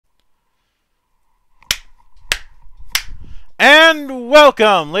And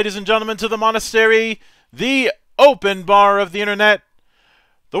welcome, ladies and gentlemen, to the monastery, the open bar of the internet,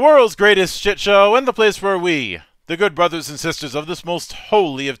 the world's greatest shit show, and the place where we, the good brothers and sisters of this most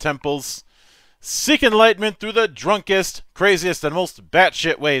holy of temples, seek enlightenment through the drunkest, craziest, and most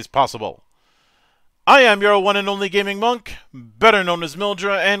batshit ways possible. I am your one and only gaming monk, better known as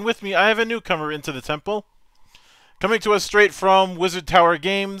Mildra, and with me I have a newcomer into the temple, coming to us straight from Wizard Tower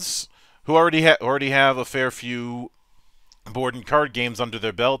Games, who already have a fair few board and card games under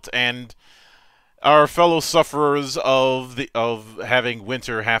their belt, and are fellow sufferers of having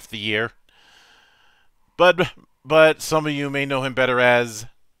winter half the year. But some of you may know him better as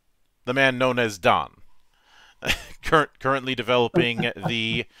the man known as Don, currently developing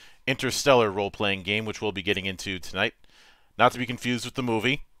the Interstellar role-playing game, which we'll be getting into tonight. Not to be confused with the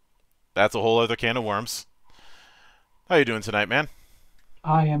movie. That's a whole other can of worms. How you doing tonight, man?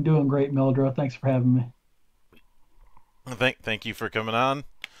 I am doing great, Mildred. Thanks for having me. Thank you for coming on.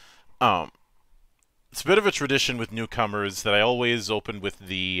 It's a bit of a tradition with newcomers that I always open with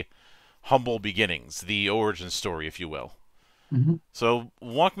the humble beginnings, the origin story, if you will. Mm-hmm. So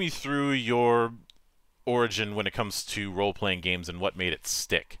walk me through your origin when it comes to role-playing games and what made it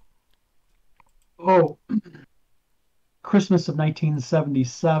stick. Oh, Christmas of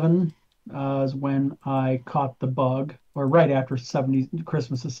 1977 is when I caught the bug, or right after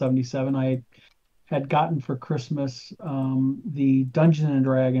Christmas of 77. I had gotten for Christmas the Dungeons and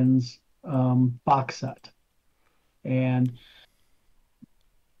Dragons box set, and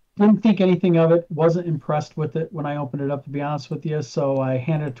didn't think anything of it. Wasn't impressed with it when I opened it up, to be honest with you. So I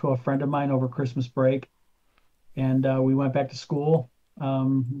handed it to a friend of mine over Christmas break, and we went back to school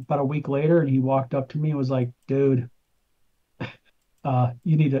about a week later, and he walked up to me and was like, "Dude,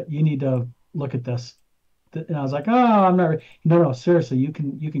 you need to look at this." And I was like, "Oh, I'm not." No, seriously, you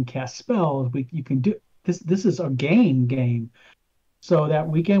can cast spells. You can do this. This is a game. So that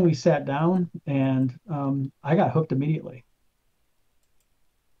weekend we sat down, and I got hooked immediately.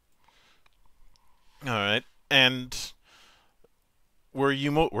 All right, and were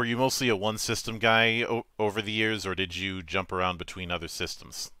you mostly a one system guy over the years, or did you jump around between other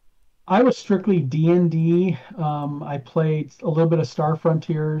systems? I was strictly D&D. I played a little bit of Star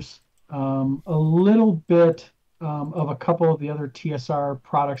Frontiers, a little bit of a couple of the other TSR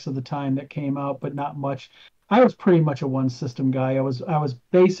products of the time that came out, but not much. I was pretty much a one system guy. I was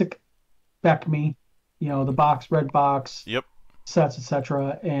basic me, the red box Yep. sets,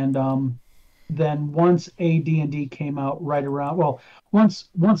 etc. And then once AD&D came out right around, well, once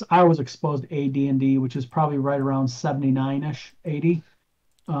I was exposed to AD&D, which is probably right around 79-ish, 80.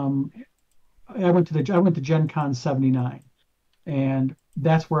 Um, I went to Gen Con 79, and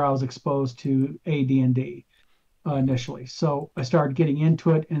that's where I was exposed to AD&D initially. So I started getting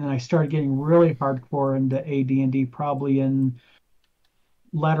into it, and then I started getting really hardcore into AD&D probably in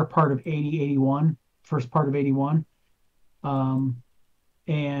latter part of 80, 81, first part of 81,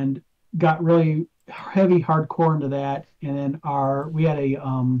 and got really heavy hardcore into that. And then we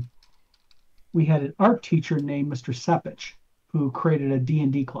had an art teacher named Mr. Sepich who created a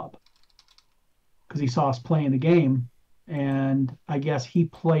D&D club because he saw us playing the game, and I guess he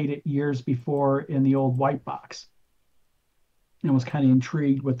played it years before in the old white box and was kind of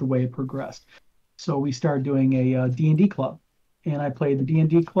intrigued with the way it progressed. So we started doing a D&D club, and I played the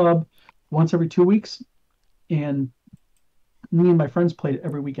D&D club once every 2 weeks, and me and my friends played it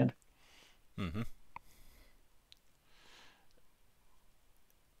every weekend. Mm-hmm.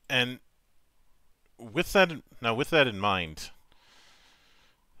 And with that in mind,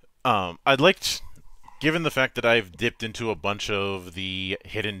 given the fact that I've dipped into a bunch of the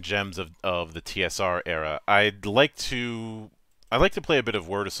hidden gems of the TSR era, I'd like to play a bit of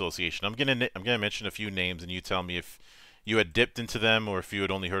word association. I'm gonna mention a few names, and you tell me if you had dipped into them or if you had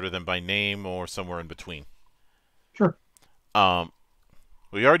only heard of them by name or somewhere in between. Sure.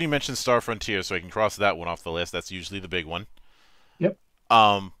 We already mentioned Star Frontier, so I can cross that one off the list. That's usually the big one. Yep.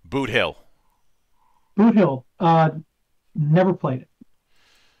 Boot Hill. Boot Hill. Never played it.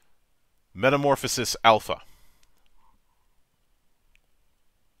 Metamorphosis Alpha.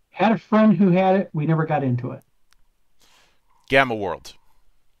 Had a friend who had it. We never got into it. Gamma World.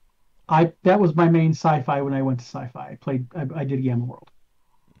 That was my main sci-fi when I went to sci-fi. I did Gamma World.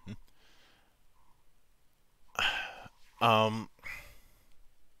 Let's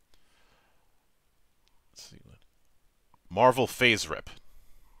see. Marvel Phase Rip.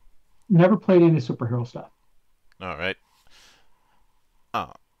 Never played any superhero stuff. All right.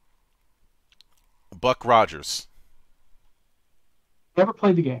 Buck Rogers. Never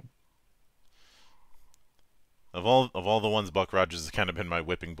played the game. Of all the ones, Buck Rogers has kind of been my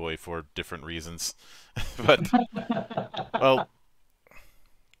whipping boy for different reasons. But well,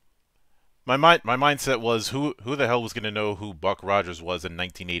 my mindset was who the hell was going to know who Buck Rogers was in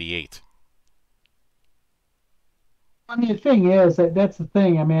 1988? I mean, the thing is that's the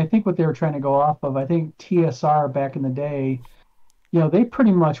thing. I mean, I think what they were trying to go off of, I think TSR back in the day, they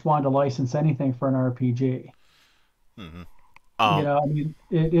pretty much wanted to license anything for an RPG. Hmm. I mean,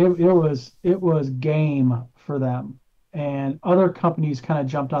 it was game for them, and other companies kind of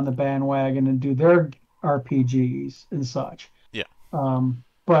jumped on the bandwagon and do their RPGs and such. Yeah.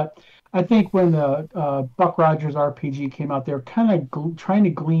 But I think when the Buck Rogers RPG came out, they were kind of trying to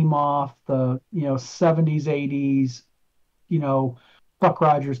gleam off the 70s, 80s, Buck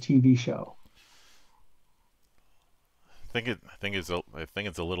Rogers TV show. I think it's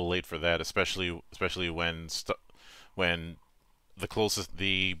a little late for that, especially when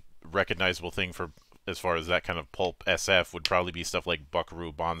the recognizable thing for as far as that kind of pulp SF would probably be stuff like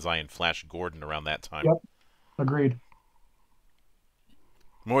Buckaroo Banzai and Flash Gordon around that time. Yep, agreed.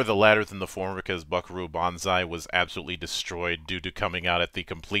 More the latter than the former, because Buckaroo Banzai was absolutely destroyed due to coming out at the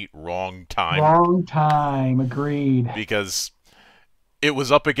complete wrong time. Wrong time, agreed. Because it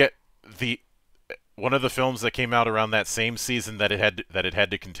was up against the one of the films that came out around that same season that it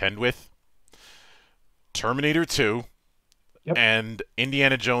had to contend with, Terminator 2, Yep. and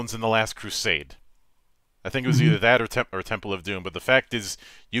Indiana Jones and the Last Crusade. I think it was either that or Temple of Doom, but the fact is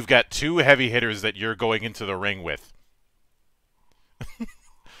you've got two heavy hitters that you're going into the ring with.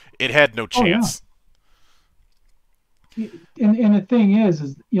 It had no chance. Oh, yeah. And the thing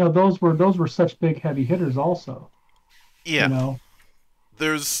is those were such big heavy hitters also. Yeah.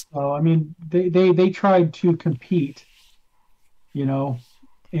 So I mean they tried to compete, and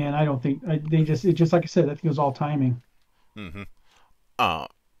I don't think it just like I said, I think it was all timing. Mm-hmm.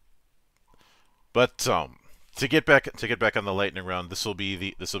 But to get back on the lightning round, this will be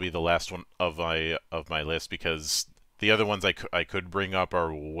the last one of my list, because the other ones I could bring up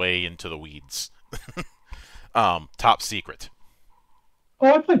are way into the weeds. Top Secret.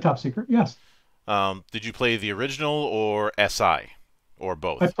 Oh, I played Top Secret. Yes. Did you play the original or SI, or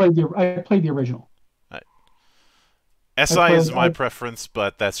both? I played the original. Right. SI is my preference,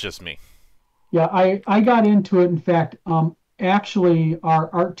 but that's just me. Yeah, I got into it. In fact, actually, our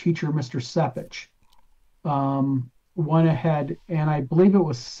art teacher, Mr. Sepich, went ahead, and I believe it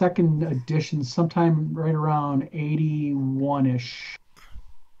was second edition, sometime right around 81-ish,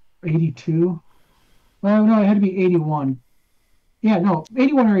 82. Well, no, it had to be 81. Yeah, no,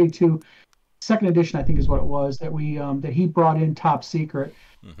 81 or 82. Second edition, I think, is what it was that he brought in Top Secret,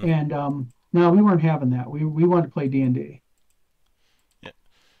 and no, we weren't having that. We wanted to play D&D. Yeah.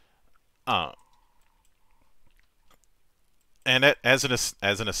 And as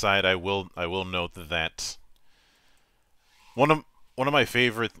an aside, I will note that one of my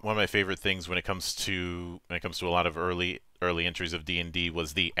favorite things when it comes to a lot of early entries of D&D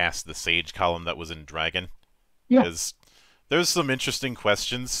was the Ask the Sage column that was in Dragon. Yeah. Because there's some interesting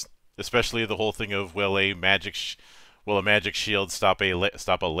questions, especially the whole thing of will a magic shield stop a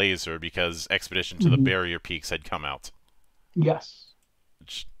laser, because Expedition to the Barrier Peaks had come out. Yes.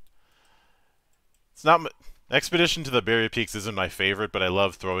 It's not. Expedition to the Barrier Peaks isn't my favorite, but I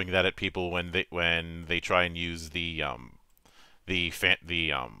love throwing that at people when they try and use the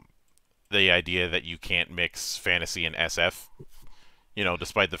idea that you can't mix fantasy and SF.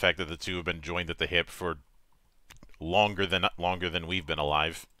 Despite the fact that the two have been joined at the hip for longer than we've been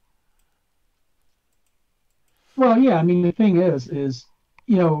alive. Well, yeah. I mean, the thing is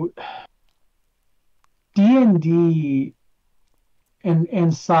D&D and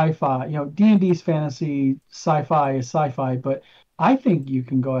sci-fi. D&D's fantasy, sci-fi is sci-fi, but I think you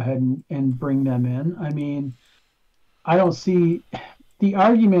can go ahead and bring them in. I mean, I don't see the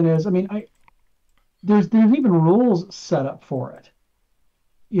argument is. I mean, there's even rules set up for it.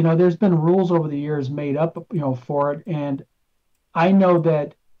 There's been rules over the years made up, for it, and I know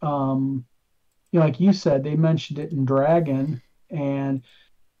that, like you said, they mentioned it in Dragon, and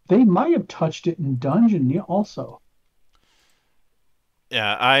they might have touched it in Dungeon also.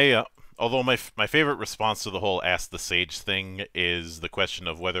 Yeah, although my favorite response to the whole Ask the Sage thing is the question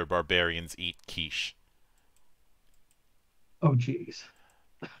of whether barbarians eat quiche. Oh, geez.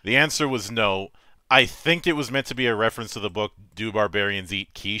 The answer was no. I think it was meant to be a reference to the book Do Barbarians Eat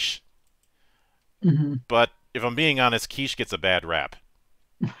Quiche? But if I'm being honest, quiche gets a bad rap.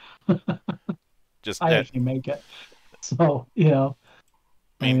 I actually make it. So, I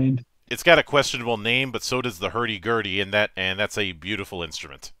mean, it's got a questionable name, but so does the hurdy-gurdy, and that's a beautiful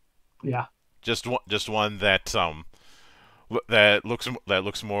instrument. Yeah. Just one that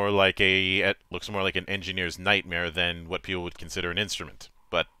looks more like an engineer's nightmare than what people would consider an instrument.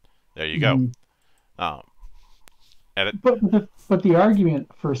 But there you go. at it. But the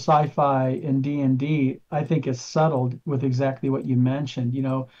argument for sci-fi and D&D, I think, is settled with exactly what you mentioned.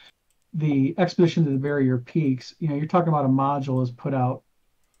 The Expedition to the Barrier Peaks. You're talking about a module is put out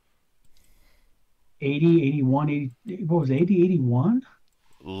 80, 81, 80. What was it, 80, 81?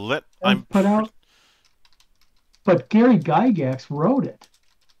 That was I'm put out. But Gary Gygax wrote it.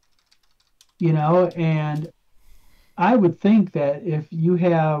 And I would think that if you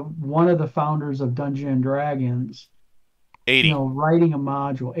have one of the founders of Dungeons and Dragons, 80. writing a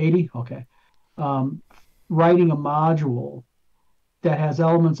module, 80, okay, um, writing a module that has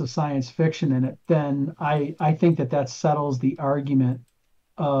elements of science fiction in it, then I think that settles the argument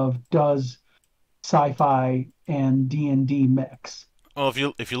of does sci-fi and D&D mix. Well,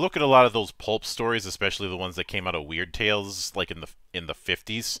 if you look at a lot of those pulp stories, especially the ones that came out of Weird Tales, like in the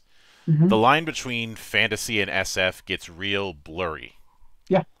 50s, the Hmm. line between fantasy and SF gets real blurry.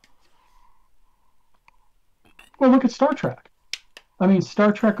 Yeah. Well, look at Star Trek. I mean,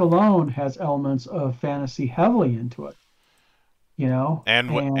 Star Trek alone has elements of fantasy heavily into it, and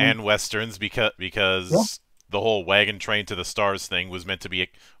And westerns yeah, because the whole wagon train to the stars thing was meant to be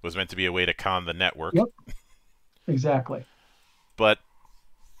a way to con the network. yep, exactly. But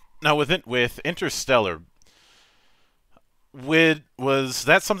now with Interstellar, was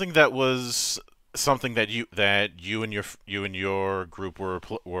that something that you and your group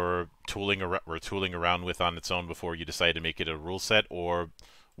were tooling around with on its own before you decided to make it a rule set, or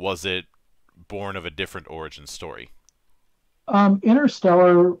was it born of a different origin story?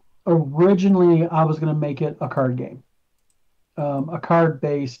 Interstellar, originally, I was going to make it a card game, a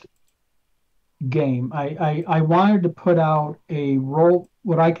card-based game. I wanted to put out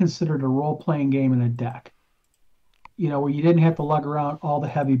what I considered a role-playing game in a deck, where you didn't have to lug around all the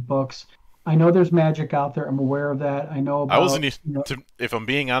heavy books. I know there's Magic out there. I'm aware of that. I know I wasn't. about, If I'm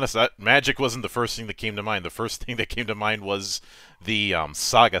being honest, Magic wasn't the first thing that came to mind. The first thing that came to mind was the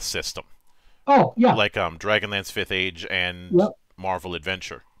Saga system, oh, yeah, like Dragonlance Fifth Age and yep, Marvel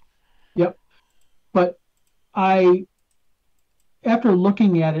Adventure. yep. But I, after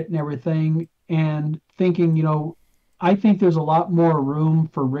looking at it and everything and thinking, I think there's a lot more room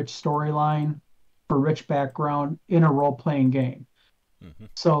for rich storyline, for rich background in a role-playing game. Hmm.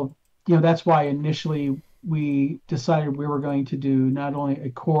 So, that's why initially we decided we were going to do not only a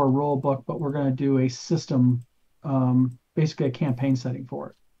core rule book, but we're going to do a system, basically a campaign setting for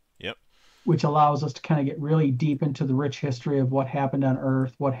it, Yep. which allows us to kind of get really deep into the rich history of what happened on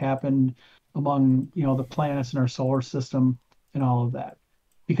Earth, what happened among, the planets in our solar system, and all of that.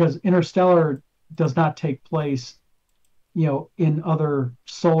 Because Interstellar does not take place, in other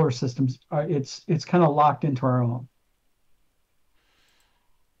solar systems. It's kind of locked into our own.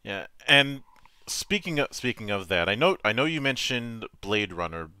 Yeah. And speaking of that, I know you mentioned Blade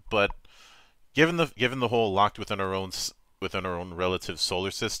Runner, but given the whole locked within our own relative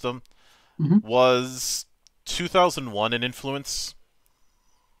solar system, Mhm. was 2001 an influence?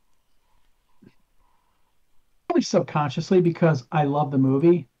 Probably subconsciously because I love the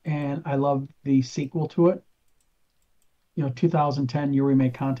movie and I love the sequel to it. 2010 Year We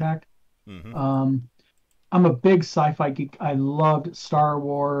Made Contact. Hmm. Um, I'm a big sci-fi geek. I loved Star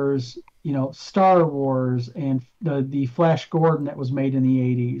Wars, Star Wars and the Flash Gordon that was made in the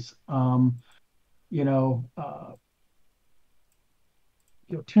 80s. You know, uh,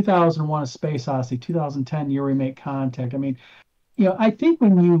 2001: A Space Odyssey, 2010 Year We Make Contact. I mean, I think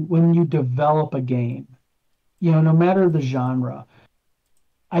when you develop a game, no matter the genre,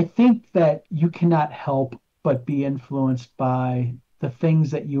 I think that you cannot help but be influenced by the things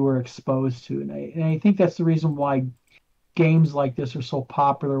that you were exposed to. And I think that's the reason why games like this are so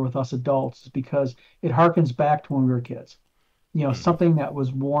popular with us adults, is because it harkens back to when we were kids. Hmm. Something that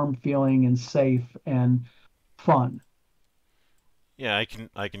was warm feeling and safe and fun. Yeah,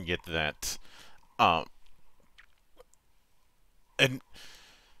 I can get that. Um,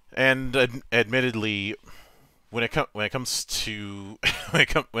 and admittedly, when it comes to when it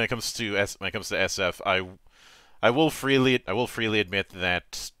comes to SF, I will freely admit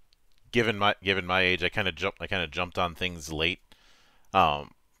that given my age, I kind of jumped on things late.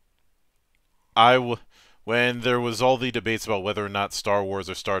 Um, I w- when there was all the debates about whether or not Star Wars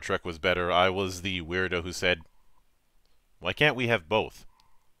or Star Trek was better, I was the weirdo who said, "Why can't we have both?"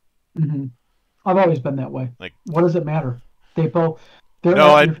 Hmm. I've always been that way. Like, What does it matter? They both, they're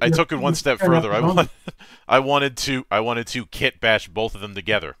no, at your, I you're, took it one you're step comparing further. apples and oranges. I wanted to kit bash both of them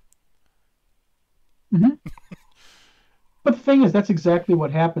together. Hmm. But the thing is, that's exactly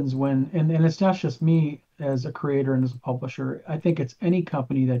what happens and it's not just me as a creator and as a publisher. I think it's any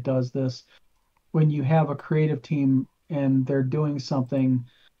company that does this. When you have a creative team and they're doing something,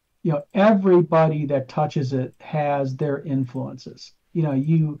 everybody that touches it has their influences.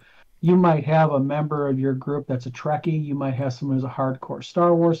 You might have a member of your group that's a Trekkie. You might have someone who's a hardcore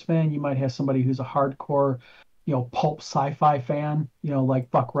Star Wars fan. You might have somebody who's a hardcore, pulp sci-fi fan, like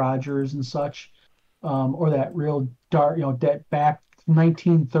Buck Rogers and such, or that real dark, that back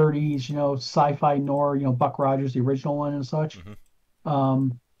 1930s, sci-fi noir, Buck Rogers, the original one and such. Hmm.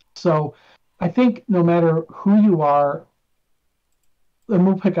 So I think no matter who you are, and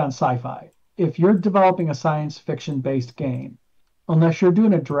we'll pick on sci-fi. If you're developing a science fiction based game, unless you're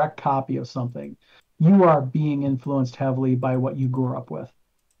doing a direct copy of something, you are being influenced heavily by what you grew up with.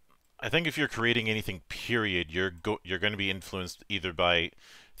 I think if you're creating anything, period, you're going to be influenced either by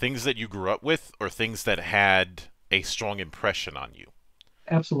things that you grew up with or things that had a strong impression on you.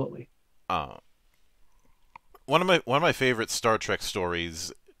 Absolutely. Uh, one of my favorite Star Trek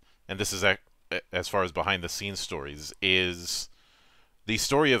stories, and this is as far as behind the scenes stories, is the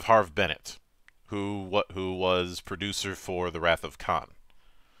story of Harv Bennett, who was producer for The Wrath of Khan.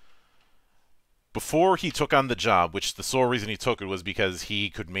 Before he took on the job, which the sole reason he took it was because he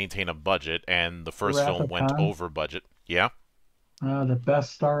could maintain a budget, and the The first Wrath film of went Khan, over budget. Yeah, the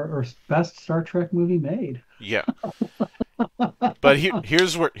best Star Trek movie made. yeah. But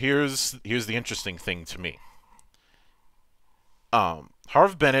here's the interesting thing to me.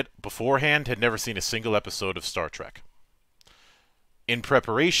 Harv Bennett beforehand had never seen a single episode of Star Trek. In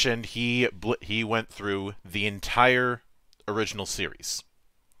preparation, he went through the entire original series.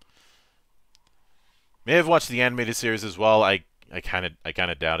 May have watched the animated series as well. I kind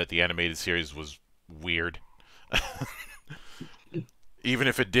of doubt it. The animated series was weird. Even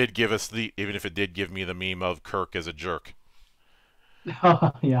if it did give me the meme of Kirk as a jerk.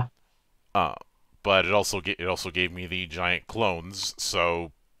 Yeah. Uh, but it also gave me the giant clones.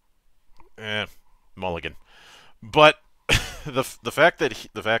 So, mulligan. But the fact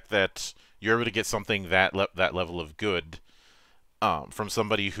that you're able to get something that level of good from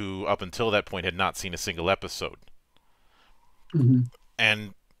somebody who up until that point had not seen a single episode, Hmm.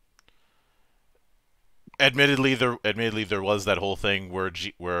 and admittedly there was that whole thing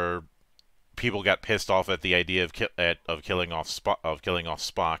where people got pissed off at the idea of killing off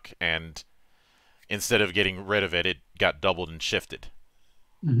Spock, and instead of getting rid of it, it got doubled and shifted.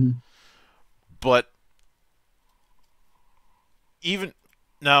 Hmm. But even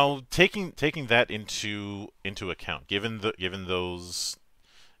now, taking that into account, given those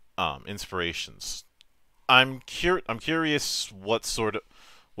inspirations, I'm curious what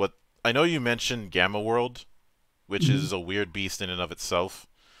I know you mentioned Gamma World, which Hmm. is a weird beast in and of itself,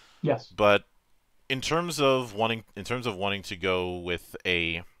 Yes. but in terms of wanting to go with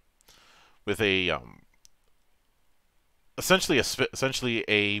a essentially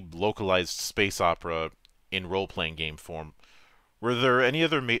a localized space opera in role playing game form. Were there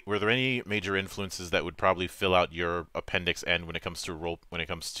any major influences that would probably fill out your appendix N when it comes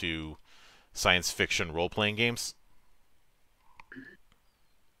to science fiction role playing games?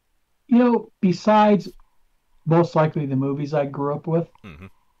 Besides most likely the movies I grew up with,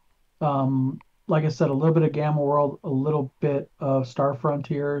 Hmm. like I said, a little bit of Gamma World, a little bit of Star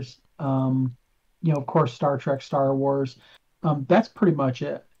Frontiers, of course, Star Trek, Star Wars. That's pretty much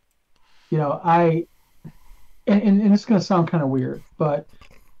it. I and it's going to sound kind of weird, but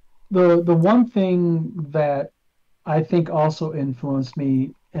the one thing that I think also influenced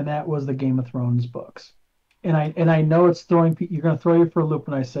me, and that was the Game of Thrones books. And I know it's you're going to throw you for a loop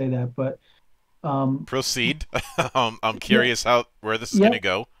when I say that, but um, Proceed. I'm yeah, curious where this is yeah. going to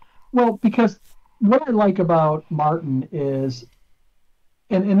go. Well, because what I like about Martin is,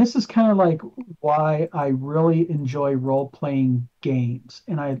 and this is kind of like why I really enjoy role playing games,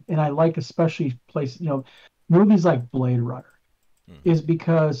 and I like especially movies like Blade Runner, Hmm. is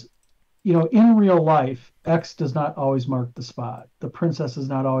because in real life, X does not always mark the spot. The princess is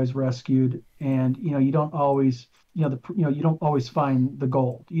not always rescued, and you don't always you don't always find the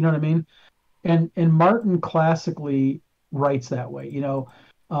gold. You know what I mean? And Martin classically writes that way.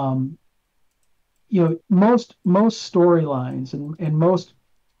 Um, most storylines and most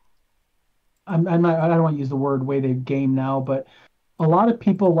I'm not I don't want to use the word way they game now, but a lot of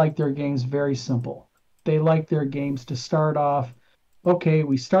people like their games very simple. They like their games to start off, okay,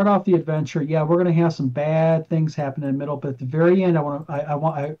 we start off the adventure. Yeah, we're gonna have some bad things happen in the middle, but at the very end,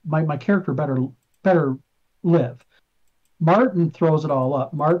 my character better live. Martin throws it all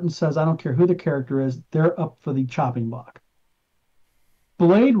up. Martin says, I don't care who the character is, they're up for the chopping block.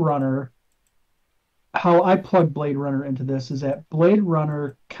 Blade Runner, how I plug Blade Runner into this is that Blade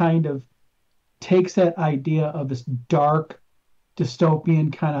Runner kind of takes that idea of this dark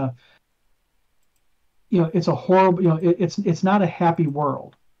dystopian kind of, it's a horrible, it's not a happy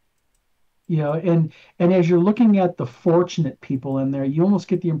world. And as you're looking at the fortunate people in there, you almost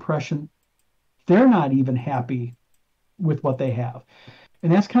get the impression they're not even happy with what they have.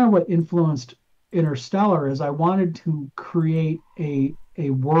 And that's kind of what influenced Interstellar is I wanted to create a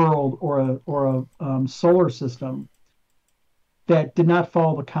world or a solar system that did not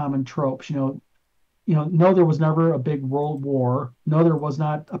follow the common tropes. No, there was never a big world war. No, there was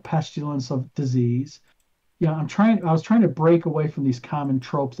not a pestilence of disease. I was trying to break away from these common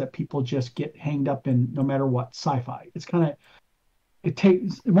tropes that people just get hanged up in no matter what, sci-fi. It's kind of it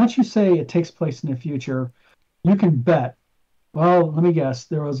takes once you say it takes place in the future, you can bet. Well, let me guess.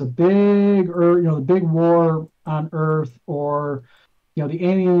 There was a the big war on Earth, or the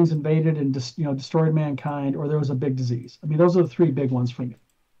aliens invaded and destroyed mankind, or there was a big disease. I mean, those are the three big ones for me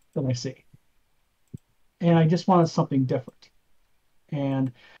that I see. And I just wanted something different.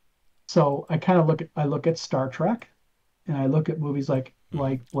 And so I look at Star Trek, and I look at movies like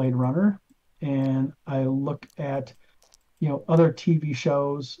Blade Runner, and I look at other TV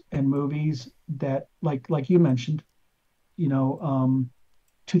shows and movies that like you mentioned,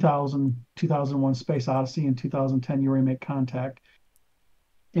 2001 Space Odyssey and 2010 You Make Contact.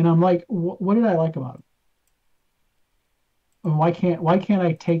 And I'm like, what did I like about it? And why can't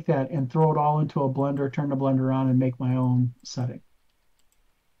I take that and throw it all into a blender, turn the blender on, and make my own setting?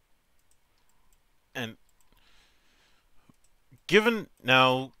 And given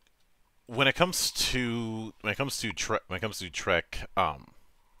now, when it comes to Trek,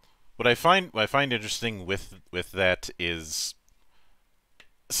 what I find interesting with that is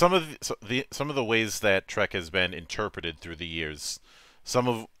some of the ways that Trek has been interpreted through the years,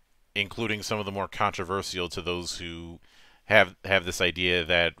 including some of the more controversial to those who have this idea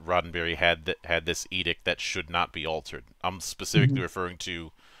that Roddenberry had this edict that should not be altered. I'm specifically Mm-hmm. referring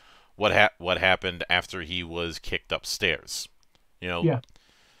to what happened after he was kicked upstairs. You know, Yeah.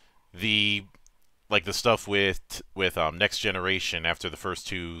 the the stuff with Next Generation after the first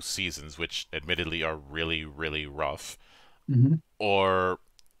two seasons, which admittedly are really really rough, Mm-hmm. or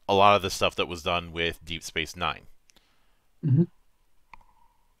a lot of the stuff that was done with Deep Space Nine, Mm-hmm.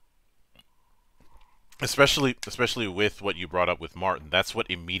 especially with what you brought up with Martin. That's what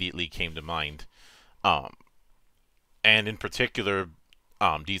immediately came to mind, um, and in particular,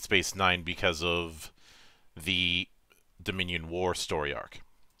 Deep Space Nine because of the Dominion War story arc,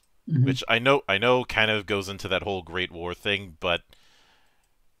 Mm-hmm. which I know kind of goes into that whole Great War thing, but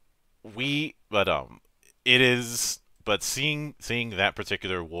it is but seeing that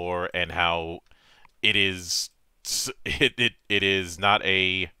particular war and how it is it is not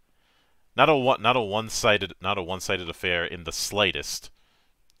a one-sided affair in the slightest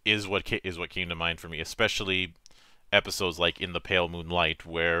is what came to mind for me, especially episodes like in the Pale Moonlight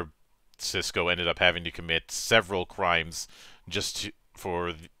where Cisco ended up having to commit several crimes just to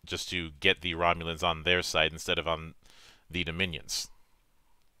get the Romulans on their side instead of on the Dominions.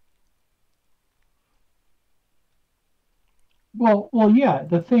 Yeah.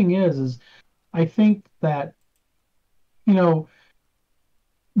 The thing is I think that you know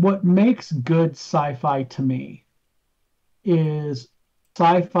what makes good sci-fi to me is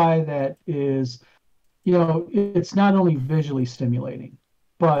sci-fi that is, it's not only visually stimulating,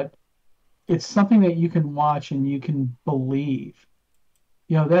 but it's something that you can watch and you can believe.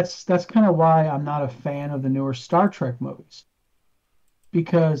 That's kind of why I'm not a fan of the newer Star Trek movies,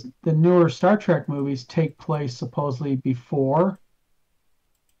 because the newer Star Trek movies take place supposedly before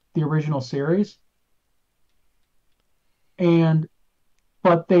the original series, and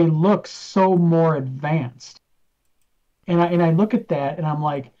but they look so more advanced. And I look at that and I'm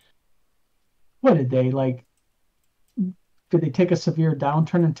like, what did they like? Did they take a severe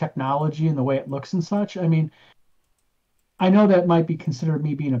downturn in technology and the way it looks and such? I mean, I know that might be considered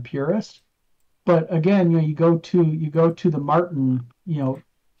me being a purist, but again, you go to the Martin,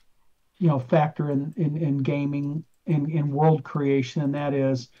 factor in gaming in world creation, and that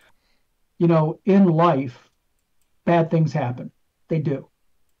is, in life, bad things happen. They do.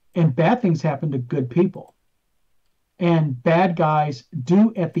 And bad things happen to good people. And bad guys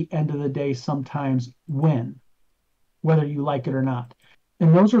do at the end of the day sometimes win, whether you like it or not.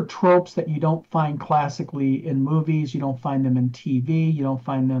 And those are tropes that you don't find classically in movies. You don't find them in TV. You don't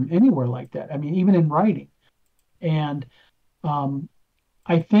find them anywhere like that. I mean, even in writing. And um,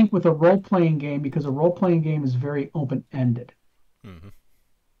 I think with a role playing game, because a role playing game is very open ended, Mm-hmm.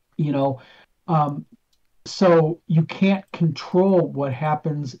 you know, um, so you can't control what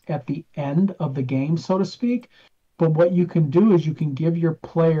happens at the end of the game, so to speak. But what you can do is you can give your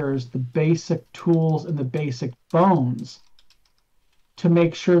players the basic tools and the basic bones to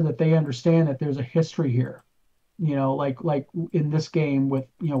make sure that they understand that there's a history here. like in this game with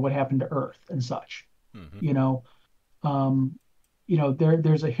what happened to Earth and such. Hmm. You know, um,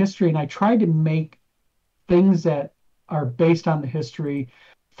 there's a history, and I tried to make things that are based on the history,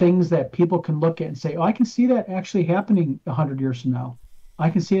 things that people can look at and say, "Oh, I can see that actually happening 100 years from now. I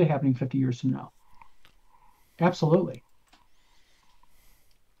can see it happening 50 years from now." Absolutely.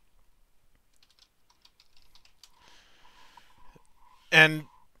 And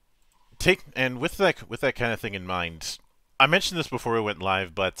with that kind of thing in mind, I mentioned this before we went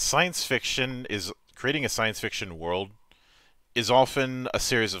live, but science fiction is creating a science fiction world is often a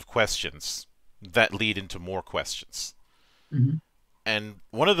series of questions that lead into more questions. Hmm. And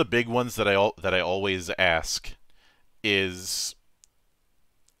one of the big ones that I always ask is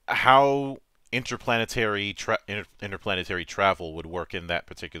how interplanetary travel would work in that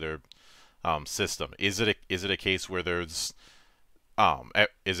particular system. Is it a case where there's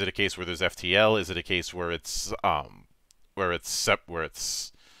is it a case where there's FTL? Is it a case where it's where it's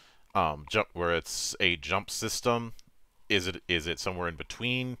a jump system? Is it somewhere in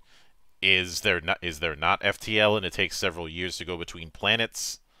between? Is there not FTL and it takes several years to go between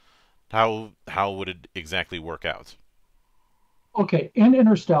planets? How would it exactly work out? Okay, in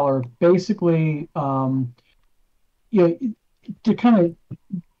Interstellar, basically, you know, to kind of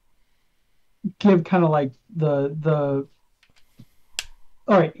give kind of like the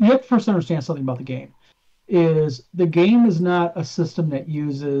all right, you have to first understand something about the game. Is the game is not a system that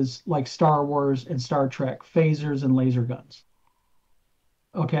uses like Star Wars and Star Trek phasers and laser guns.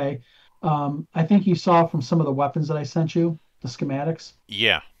 Okay. I think you saw from some of the weapons that I sent you, the schematics.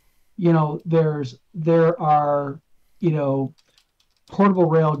 Yeah. There are, you know, portable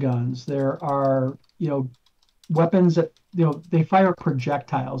rail guns. There are, weapons that, they fire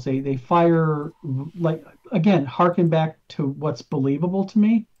projectiles. They fire like, again, harken back to what's believable to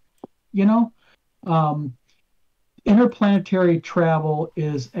me, you know. Um, Interplanetary travel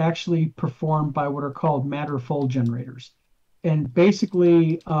is actually performed by what are called matter fold generators. And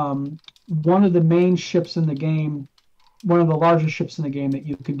basically, one of the main ships in the game, one of the largest ships in the game that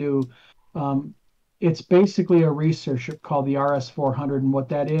you can do, um, it's basically a research ship called the RS-400. And what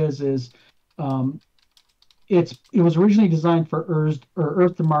that is um, it was originally designed for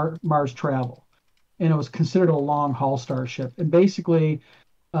Earth to Mars travel, and it was considered a long haul starship. And basically,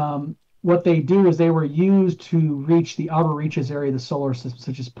 what they do is they were used to reach the outer reaches area of the solar system,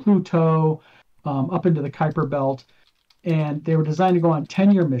 such as Pluto, up into the Kuiper Belt, and they were designed to go on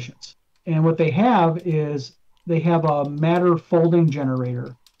 10-year missions. And what they have is they have a matter folding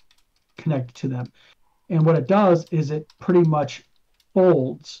generator connected to them. And what it does is it pretty much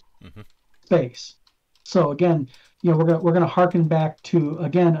folds Hmm. space. So again, we're gonna harken back to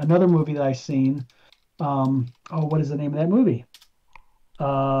again another movie that I seen. What is the name of that movie?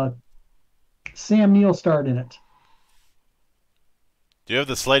 Uh, Sam Neill starred in it. Do you have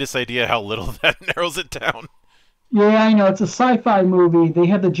the slightest idea how little that narrows it down? Yeah, I know. It's a sci-fi movie. They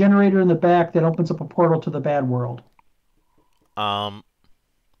have the generator in the back that opens up a portal to the bad world. Um,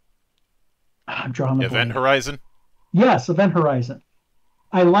 I'm drawing a Event blank. Horizon. Yes, Event Horizon.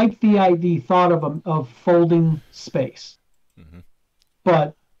 I like the thought of folding space, Hmm.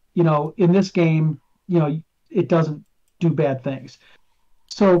 but in this game, it doesn't do bad things.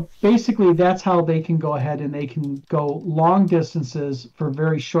 So basically, that's how they can go ahead and they can go long distances for a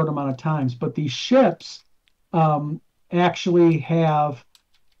very short amount of times. But these ships um, actually have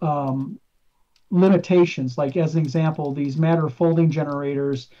um, limitations. Like as an example, these matter folding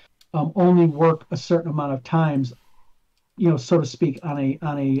generators only work a certain amount of times, so to speak, on a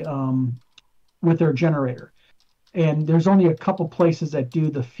with their generator. And there's only a couple places that do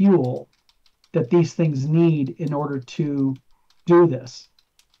the fuel that these things need in order to do this.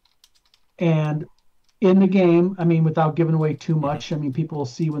 And in the game, I mean, without giving away too Hmm. much, I mean, people will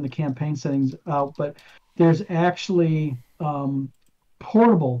see when the campaign settings out, but there's actually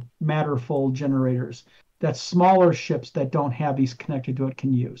portable matterfold generators that smaller ships that don't have these connected to it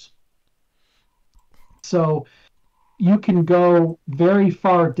can use. So you can go very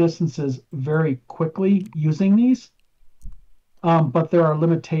far distances very quickly using these, but there are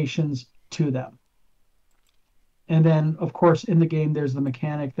limitations to them. And then, of course, in the game, there's the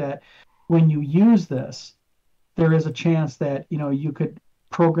mechanic that when you use this, there is a chance that you could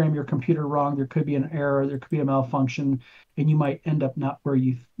program your computer wrong. There could be an error, there could be a malfunction, and you might end up not where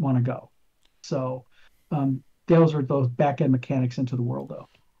you want to go. So those are those back end mechanics into the world, though.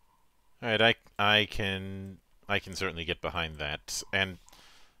 All right, I can certainly get behind that, and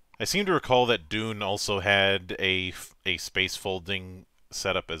I seem to recall that Dune also had a space folding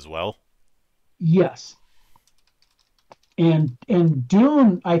setup as well. Yes, and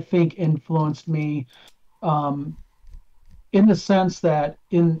Dune I think influenced me Um, in the sense that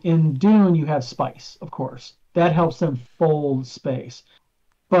in Dune you have spice, of course, that Hmm. helps them fold space.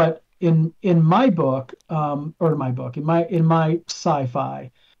 But in my book, or my book, in my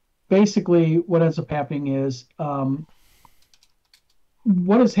sci-fi, basically what ends up happening is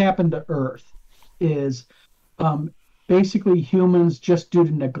what has happened to Earth is um, basically humans just due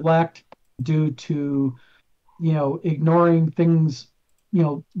to neglect, due to ignoring things,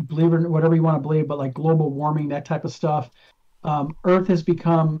 believe it or whatever you want to believe, but like global warming, that type of stuff. Earth has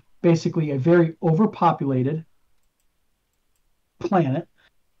become basically a very overpopulated planet.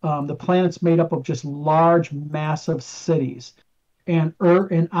 The planet's made up of just large, massive cities, and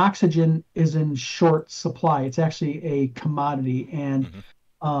and oxygen is in short supply. It's actually a commodity, and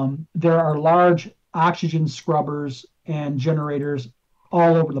Hmm. there are large oxygen scrubbers and generators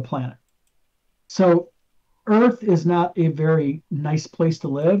all over the planet. So Earth is not a very nice place to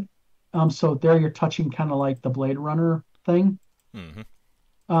live. So there you're touching kind of like the Blade Runner thing.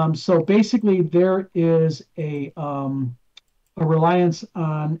 Hmm. So basically, there is a reliance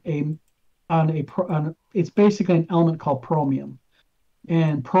on it's basically an element called chromium,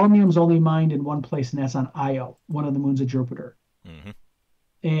 and chromium's only mined in one place, and that's on Io, one of the moons of Jupiter. Hmm.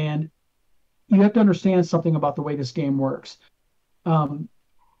 And you have to understand something about the way this game works. Um,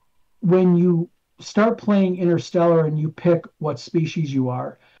 when you start playing Interstellar and you pick what species you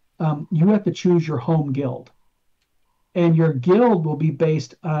are, you have to choose your home guild, and your guild will be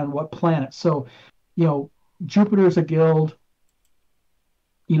based on what planet. So, you know, Jupiter is a guild.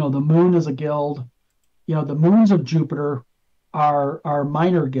 The moon is a guild. The moons of Jupiter are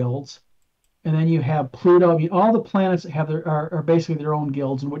minor guilds, and then you have Pluto. I mean, all the planets have are basically their own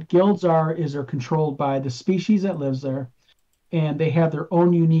guilds, and what guilds are is they're controlled by the species that lives there, and they have their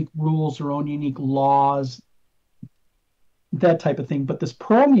own unique rules, their own unique laws, that type of thing. But this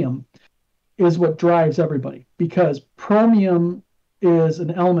chromium is what drives everybody because chromium is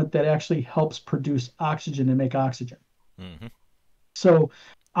an element that actually helps produce oxygen and make oxygen. Hmm. So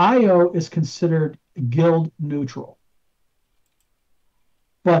Io is considered guild neutral.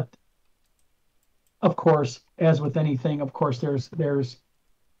 But of course, as with anything, of course, there's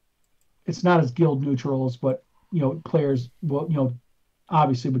it's not as guild neutral as what players will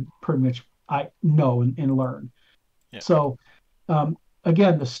obviously would pretty much I know and learn. Yeah. So um,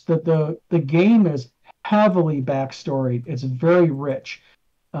 again, the game is heavily backstoried. It's very rich.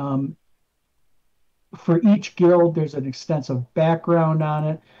 Um, for each guild, there's an extensive background on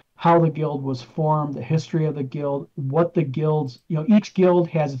it, how the guild was formed, the history of the guild, what the guilds, each guild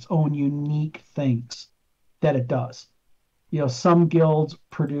has its own unique things that it does. Some guilds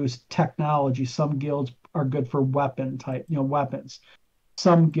produce technology, some guilds are good for weapons.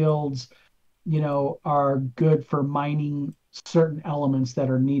 Some guilds, are good for mining certain elements that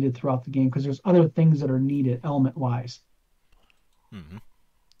are needed throughout the game because there's other things that are needed element wise. Hmm.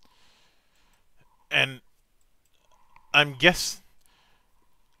 And I'm guess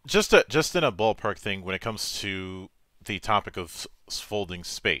just in a ballpark thing when it comes to the topic of folding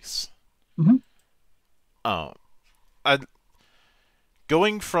space. Mm-hmm. Um, I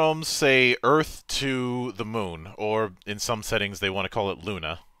going from say Earth to the Moon, or in some settings they want to call it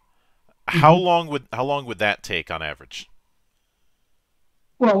Luna. Mm-hmm. How long would that take on average?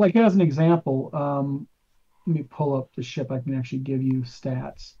 Well, like as an example, let me pull up the ship. I can actually give you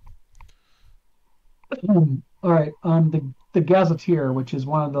stats. All right, the Gazetteer, which is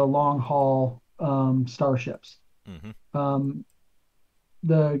one of the long haul starships. Hmm. Um,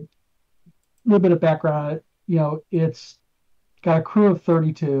 the little bit of background, it's got a crew of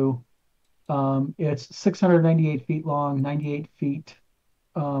 32. It's 698 feet long, 98 feet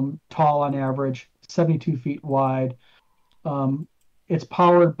tall on average, 72 feet wide. Um, it's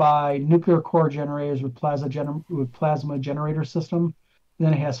powered by nuclear core generators with plasma generator system. And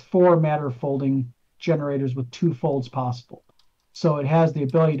then it has four matter folding generators with two folds possible. So it has the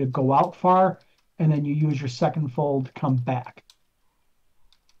ability to go out far, and then you use your second fold to come back.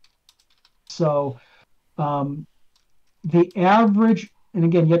 So um, the average, and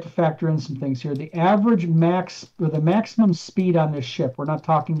again, you have to factor in some things here. The average max or the maximum speed on this ship, we're not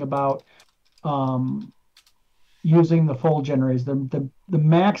talking about um, using the fold generators. The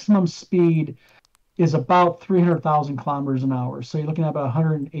maximum speed is about 300,000 kilometers an hour. So you're looking at about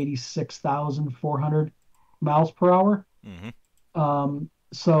 186,400 miles per hour. Hmm.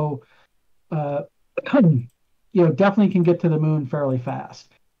 So, uh, definitely can get to the moon fairly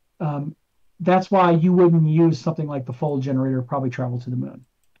fast. Um, that's why you wouldn't use something like the fold generator, probably travel to the moon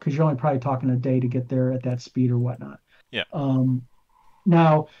because you're only probably talking a day to get there at that speed or whatnot. Yeah. Um,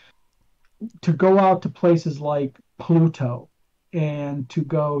 Now, to go out to places like Pluto and to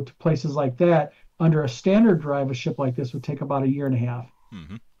go to places like that, Under a standard drive, a ship like this would take about a year and a half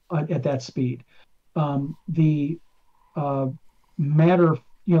Mm-hmm. at that speed. The matter,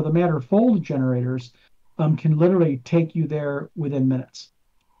 the matter fold generators can literally take you there within minutes.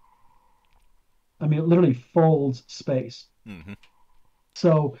 I mean, it literally folds space. Mm-hmm.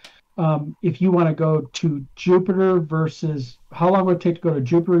 So if you want to go to Jupiter versus how long would it take to go to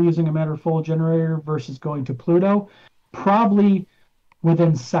Jupiter using a matter fold generator versus going to Pluto? Probably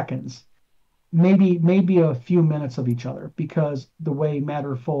within seconds, maybe a few minutes of each other because the way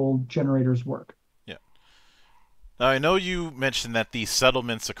matter fold generators work. Yeah. Now, I know you mentioned that the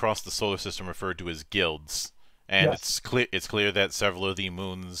settlements across the solar system referred to as guilds, and Yes. it's clear that several of the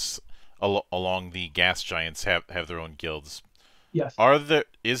moons along the gas giants have their own guilds. Yes.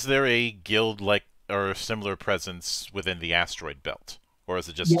 Is there a guild like or similar presence within the asteroid belt, or is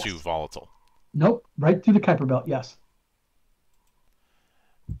it just too Yes. volatile? Nope. Right through the Kuiper Belt. Yes.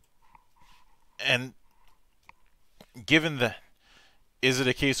 And given that, is it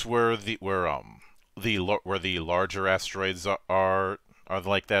a case where where the larger asteroids are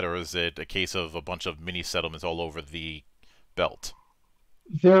like that, or is it a case of a bunch of mini settlements all over the belt?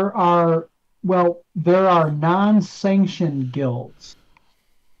 There are there are non-sanctioned guilds.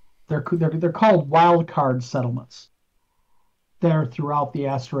 They're called wild card settlements. They're throughout the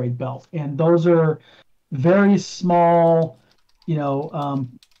asteroid belt, and those are very small. You know,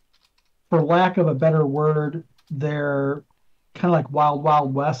 for lack of a better word, they're kind of like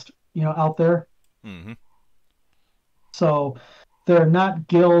wild west. Out there. Mm-hmm. So they're not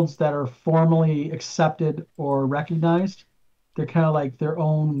guilds that are formally accepted or recognized. They're kind of like their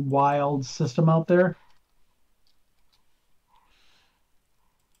own wild system out there.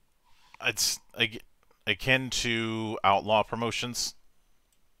 It's akin to outlaw promotions.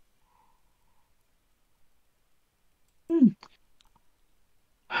 Hmm.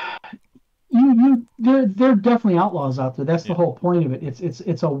 They're definitely outlaws out there. That's the Yeah. whole point of it.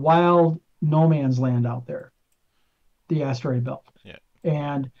 It's a wild no man's land out there, the asteroid belt. Yeah.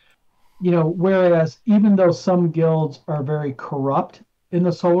 And whereas even though some guilds are very corrupt in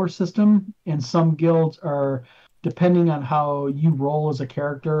the solar system, and some guilds are depending on how you roll as a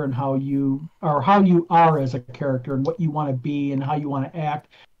character and how you are as a character and what you want to be and how you want to act,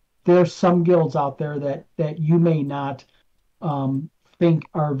 there's some guilds out there that you may not um, think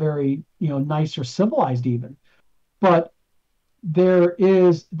are very nice or civilized even, but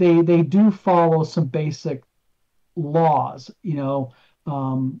they do follow some basic laws,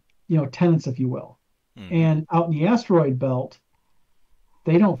 tenets, if you will. Mm-hmm. And out in the asteroid belt,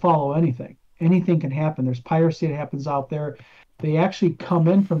 they don't follow anything. Anything can happen. There's piracy that happens out there. They actually come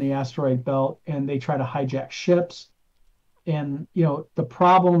in from the asteroid belt and they try to hijack ships. And the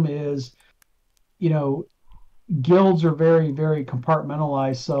problem is, you know, guilds are very, very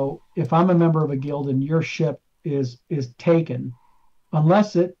compartmentalized. So if I'm a member of a guild and your ship is taken,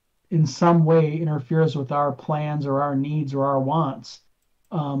 unless it in some way interferes with our plans or our needs or our wants,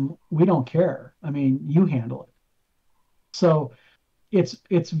 we don't care. I mean, you handle it. So it's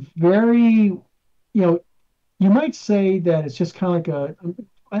very, you might say that it's just kind of like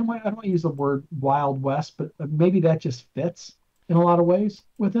I don't want to use the word Wild West, but maybe that just fits in a lot of ways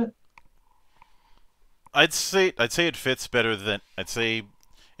with it. I'd say it fits better than I'd say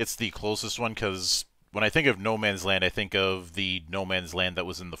it's the closest one because when I think of no man's land, I think of the no man's land that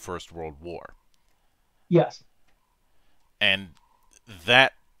was in the First World War, Yes. and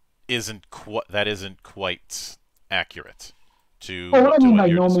that isn't quite accurate Well, to what I mean what by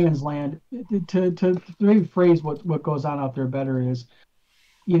you're no describing. man's land, to rephrase what goes on out there better is,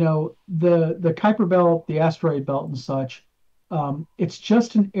 the Kuiper Belt, the asteroid belt, and such. It's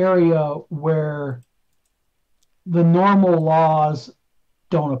just an area where the normal laws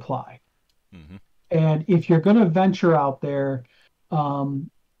don't apply. Mm-hmm. And if you're going to venture out there, um,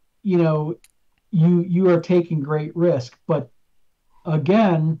 you know, you are taking great risk. But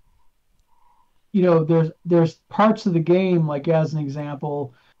again, there's parts of the game, like as an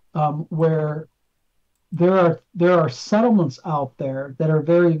example, where there are settlements out there that are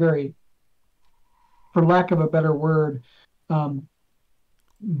very, very, for lack of a better word, um,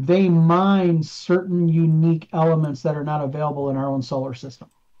 they mine certain unique elements that are not available in our own solar system.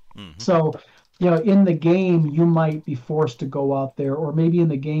 Mm-hmm. So, in the game, you might be forced to go out there, or maybe in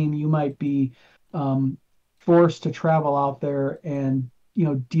the game, you might be um, forced to travel out there and,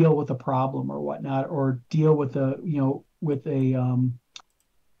 deal with a problem or whatnot, or deal with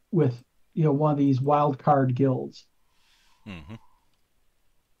with, one of these wild card guilds. Mm-hmm.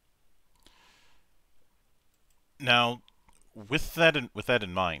 Now, with that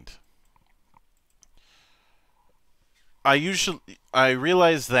in mind, I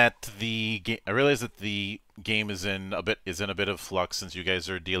realize that the game is in a bit of flux since you guys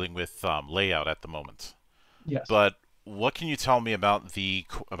are dealing with layout at the moment. Yes. But what can you tell me about the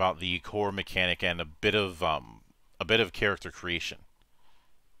core mechanic and a bit of character creation?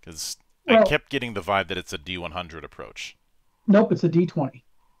 Because I Well, kept getting the vibe that it's a D100 approach. nope, it's a D20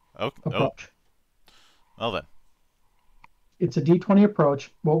 Oh, oh, approach. well then. It's a D20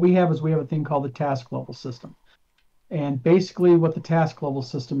 approach. What we have is we have a thing called the task level system. And basically, what the task level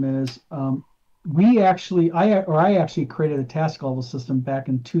system is, I actually created a task level system back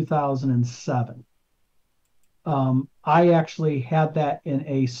in 2007. I actually had that in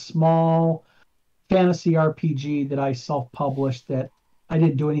a small fantasy RPG that I self-published that I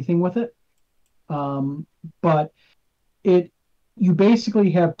didn't do anything with it. But it you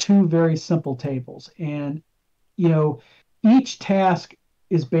basically have two very simple tables, and you know each task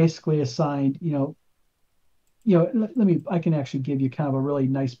is basically assigned. I can actually give you kind of a really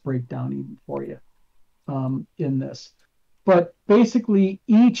nice breakdown even for you in this. But basically,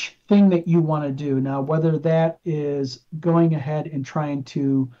 each thing that you want to do now, whether that is going ahead and trying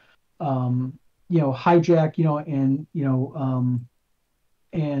to, hijack,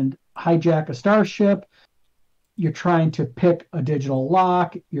 and hijack a starship, you're trying to pick a digital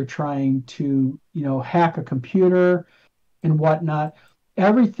lock, you're trying to, hack a computer and whatnot.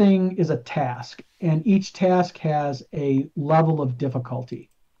 Everything is a task, and each task has a level of difficulty.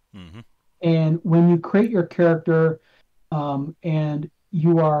 Hmm. And when you create your character, and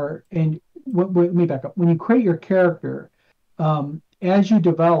you are, and let me back up. When you create your character, as you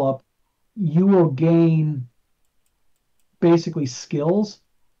develop, you will gain basically skills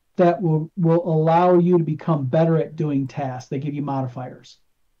that will allow you to become better at doing tasks. They give you modifiers.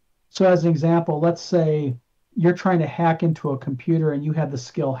 So, as an example, let's say you're trying to hack into a computer and you have the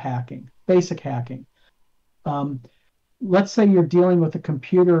skill hacking, basic hacking. Um, let's say you're dealing with a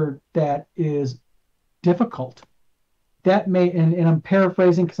computer that is difficult. That may, and I'm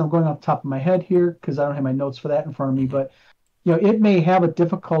paraphrasing because I'm going off the top of my head here because I don't have my notes for that in front of me, Hmm. but it may have a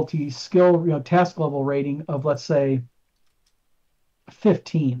difficulty skill, task level rating of, let's say,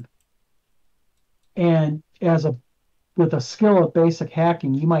 15. And with a skill of basic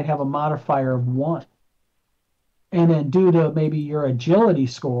hacking, you might have a modifier of 1. And then due to maybe your agility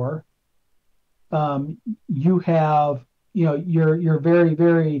score, um, you have you're very,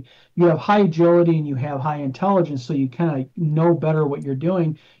 very, you have high agility and you have high intelligence, so you kind of know better what you're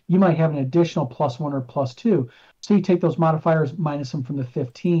doing. You might have an additional +1 or +2. So you take those modifiers, minus them from the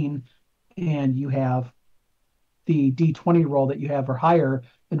 15, and you have the D20 roll that you have or higher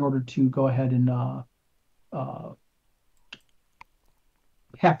in order to go ahead and uh,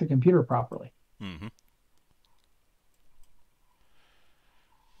 hack the computer properly. Hmm.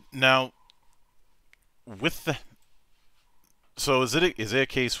 Now, with the so is it a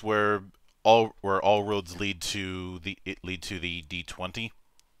case where all roads lead to the D20?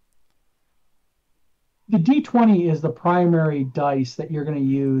 The D20 is the primary dice that you're going to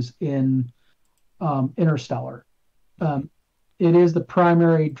use in Interstellar. Hmm. Um, it is the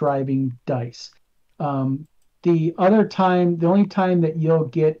primary driving dice. Um, the only time that you'll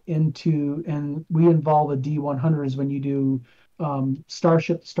get into, and we involve a D100, is when you do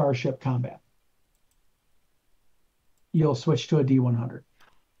starship to starship combat. You'll switch to a D100.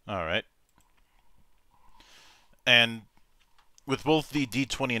 All right. And with both the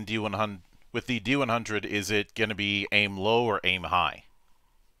D20 and D100, with the D100, is it going to be aim low or aim high?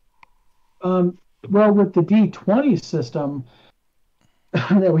 Um, well, with the D20 system,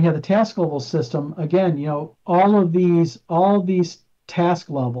 that we have the task level system, again, all of these task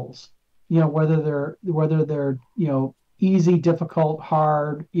levels, whether they're easy, difficult,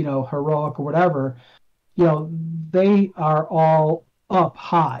 hard, heroic, or whatever, they are all up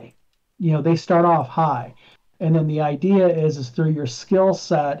high. They start off high. And then the idea is through your skill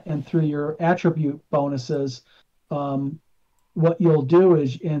set and through your attribute bonuses, um, what you'll do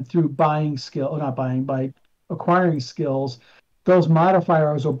is, and through buying skill, not buying, by acquiring skills, those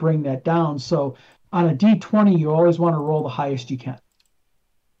modifiers will bring that down. So on a D20, you always want to roll the highest you can.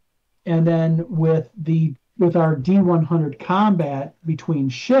 And then with our D100 combat between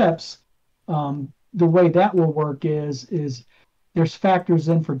ships, the way that will work is there's factors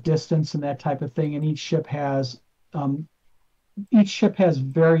in for distance and that type of thing, and um, each ship has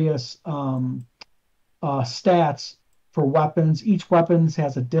various stats for weapons. Each weapon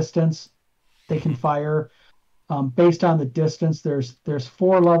has a distance they can Hmm. fire. Based on the distance, there's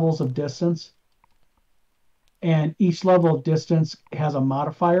 4 levels of distance, and each level of distance has a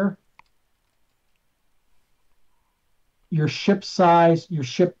modifier. Your ship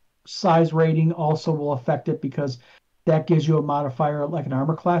size rating also will affect it because That gives you a modifier like an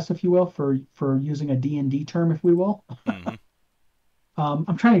armor class, if you will, for using a D&D term, if we will. Mm-hmm.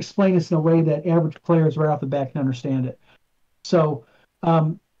 I'm trying to explain this in a way that average players right off the bat can understand it. So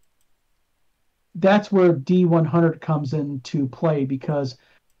um, that's where D100 comes into play because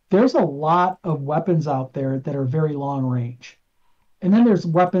there's a lot of weapons out there that are very long range. And then there's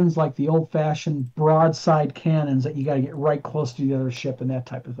weapons like the old-fashioned broadside cannons that you got to get right close to the other ship and that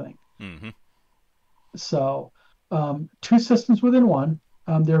type of thing. Mm-hmm. So, two systems within one.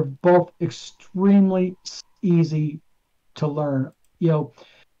 They're both extremely easy to learn. You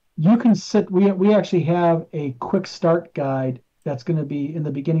can sit. We actually have a quick start guide that's going to be in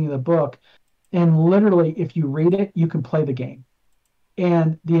the beginning of the book, and literally, if you read it, you can play the game.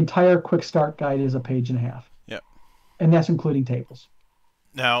 And the entire quick start guide is a page and a half, Yep. and that's including tables.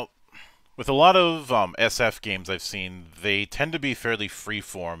 Now, with a lot of SF games I've seen, they tend to be fairly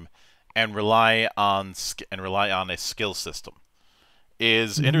freeform and rely on a skill system.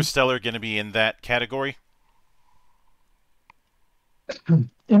 Is Interstellar going to be in that category?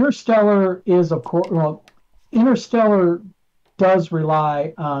 Interstellar is of course well, Interstellar does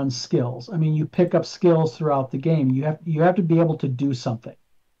rely on skills. I mean, you pick up skills throughout the game. You have to be able to do something.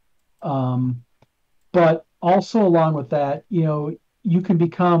 Um, but also along with that, you can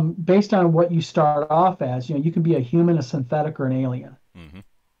become based on what you start off as. You can be a human, a synthetic, or an alien. Mm-hmm.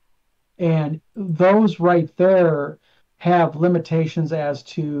 And those right there have limitations as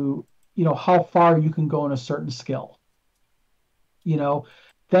to how far you can go in a certain skill.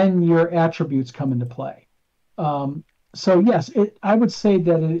 Then your attributes come into play. So yes, I would say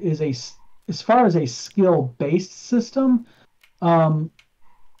that it is as far as a skill-based system,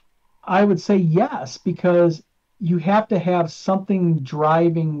 I would say yes, because you have to have something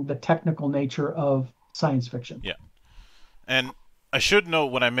driving the technical nature of science fiction. Yeah, and I should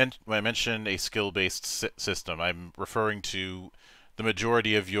note when I mention a skill-based system, I'm referring to the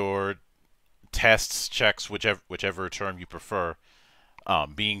majority of your tests, checks, whichever term you prefer,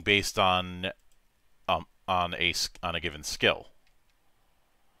 being based on a given skill.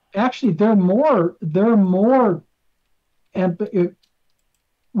 Actually, they're more, and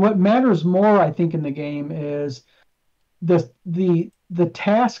what matters more, I think, in the game is the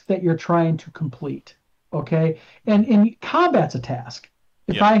task that you're trying to complete. Okay, and combat's a task.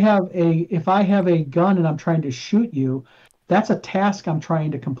 If Yep. I have a gun and I'm trying to shoot you, that's a task I'm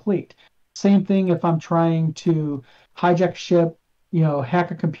trying to complete. Same thing if I'm trying to hijack a ship,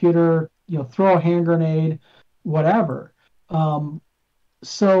 hack a computer, throw a hand grenade, whatever. Um,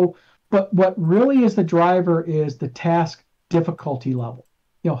 so, but what really is the driver is the task difficulty level.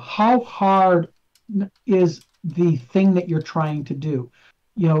 How hard is the thing that you're trying to do?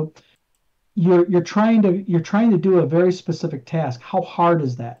 You know, you're trying to do a very specific task. How hard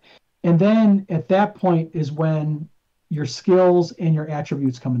is that? And then at that point is when your skills and your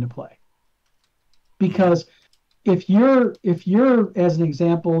attributes come into play. Because if you're as an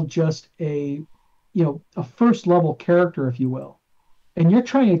example just a first level character, if you will, and you're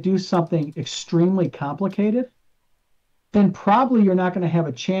trying to do something extremely complicated, then probably you're not going to have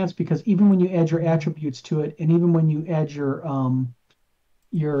a chance, because even when you add your attributes to it, and even when you add your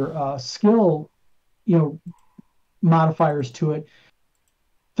skill, modifiers to it,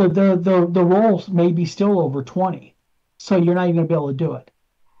 the rolls may be still over 20, so you're not even going to be able to do it.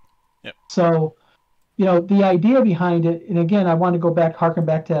 Yep. So, the idea behind it, and again, I want to go back, harken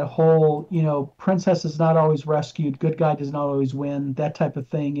back to that whole, princess is not always rescued, good guy does not always win, that type of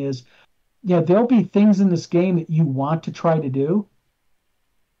thing is, there'll be things in this game that you want to try to do,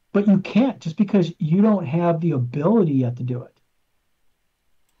 but you can't just because you don't have the ability yet to do it.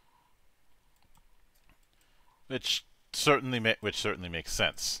 Which certainly makes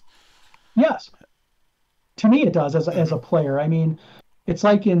sense. Yes. To me, it does as a player. I mean, it's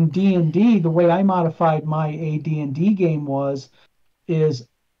like in D&D, the way I modified my AD&D game is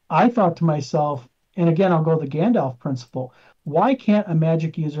I thought to myself, and again, I'll go the Gandalf principle. Why can't a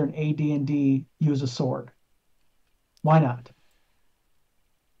magic user in AD&D use a sword? Why not?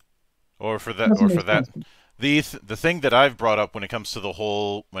 Or for Doesn't make that, sense. the thing that I've brought up when it comes to the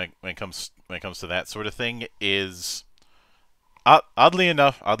whole when it comes to that sort of thing is oddly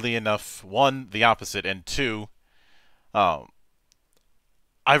enough, one, the opposite, and two, um,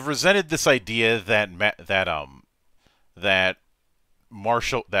 I've resented this idea that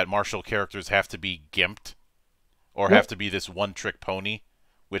martial characters have to be gimped or have Yep. to be this one-trick pony,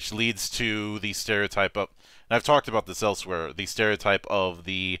 which leads to the stereotype of, and I've talked about this elsewhere, the stereotype of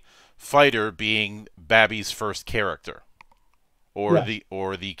the fighter being Babby's first character, or Yes.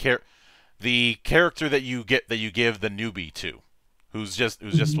 the character that you give the newbie to, who's just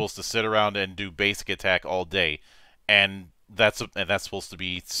Mhm. supposed to sit around and do basic attack all day, and that's supposed to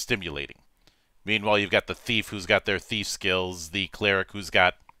be stimulating. Meanwhile, you've got the thief who's got their thief skills, the cleric who's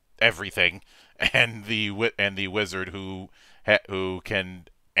got everything, and the wizard who can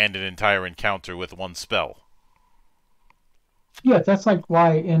end an entire encounter with one spell. Yeah, that's like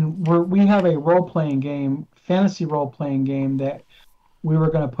why, and we have a role playing game, fantasy role playing game that we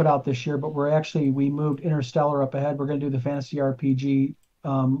were going to put out this year, but we moved Interstellar up ahead. We're going to do the fantasy RPG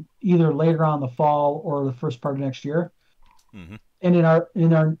either later on in the fall or the first part of next year. Mm-hmm. And in our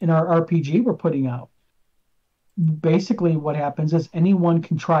RPG we're putting out, basically what happens is anyone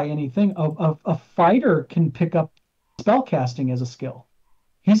can try anything. A fighter can pick up spellcasting as a skill.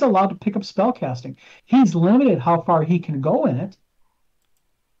 He's allowed to pick up spellcasting. He's limited how far he can go in it,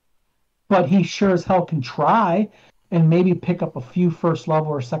 but he sure as hell can try and maybe pick up a few first level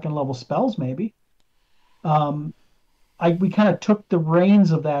or second level spells. Maybe we kind of took the reins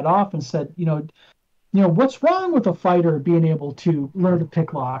of that off and said, what's wrong with a fighter being able to learn to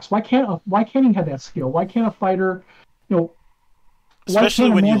pick locks? Why can't he have that skill? Why can't a fighter, especially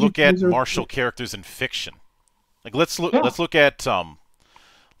when you look at martial characters in fiction? Like let's look at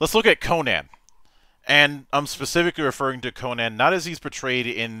Conan, and I'm specifically referring to Conan not as he's portrayed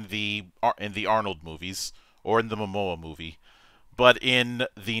in the Arnold movies or in the Momoa movie, but in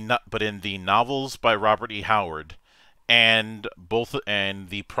the novels by Robert E. Howard, and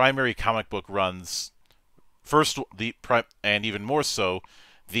the primary comic book runs. And even more so,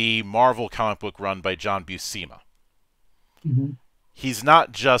 the Marvel comic book run by John Buscema. Mm-hmm. He's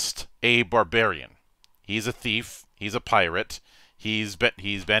not just a barbarian. He's a thief. He's a pirate. He's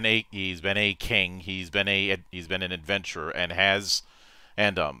been a king. He's been an adventurer, and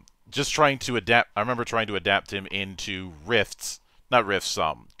just trying to adapt. I remember trying to adapt him into GURPS,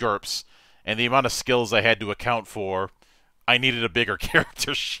 and the amount of skills I had to account for, I needed a bigger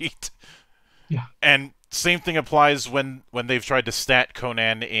character sheet. Yeah. And same thing applies when they've tried to stat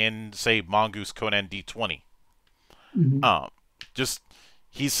Conan in, say, Mongoose Conan D20. Mm-hmm. Just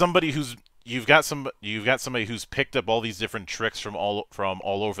he's somebody who's you've got somebody who's picked up all these different tricks from all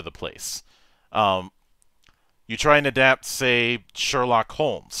over the place. You try and adapt, say, Sherlock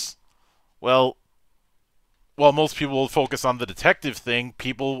Holmes. Well, while most people will focus on the detective thing,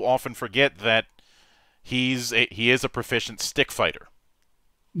 people often forget that he is a proficient stick fighter.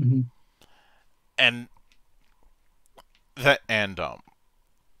 Mm-hmm. And that's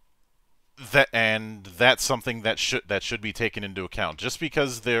something that should be taken into account. Just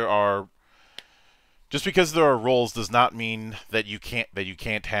because there are roles does not mean that you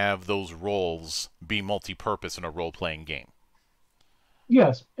can't have those roles be multi-purpose in a role-playing game.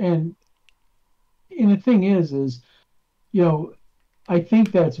 Yes, and the thing is, I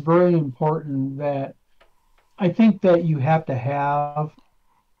think that's very important. That I think that you have to have,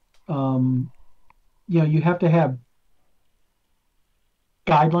 you have to have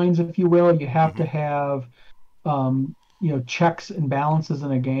guidelines, if you will. You have to have, checks and balances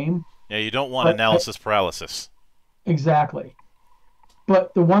in a game. Yeah, you don't want analysis paralysis. Exactly.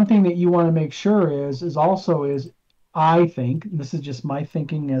 But the one thing that you want to make sure is I think, and this is just my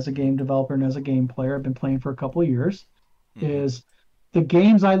thinking as a game developer and as a game player, I've been playing for a couple of years, is the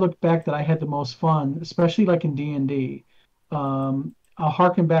games I look back that I had the most fun, especially like in D&D, I'll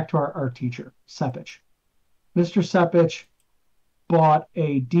harken back to our art teacher, Sepich. Mr. Sepich bought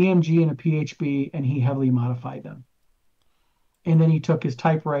a DMG and a PHB, and he heavily modified them. And then he took his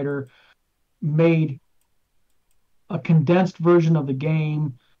typewriter, made a condensed version of the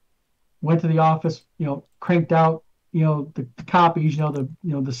game, went to the office, cranked out, the copies,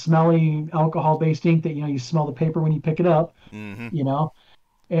 the smelly alcohol-based ink that, you smell the paper when you pick it up, and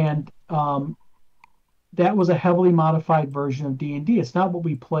that was a heavily modified version of D&D. It's not what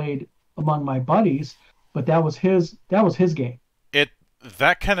we played among my buddies, but that was his game.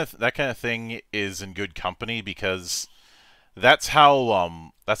 That kind of thing is in good company, because that's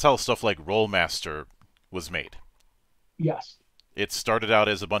how stuff like RandomTalkingBush was made. Yes. It started out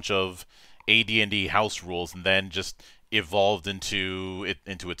as a bunch of AD&D house rules, and then just evolved into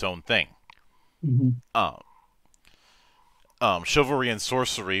its own thing. Mm-hmm. Chivalry and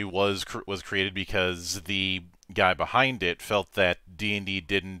Sorcery was created because the guy behind it felt that D&D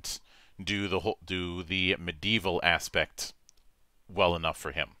didn't do the medieval aspect well enough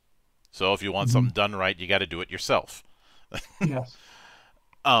for him. So if you want something done right, you got to do it yourself. Yes.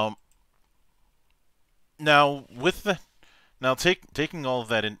 Now taking all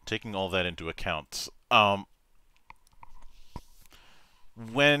that into account,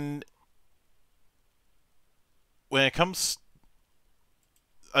 when it comes,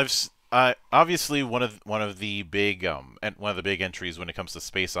 obviously one of the big entries when it comes to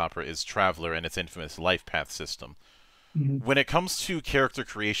space opera is Traveller and its infamous life path system, Mhm. When it comes to character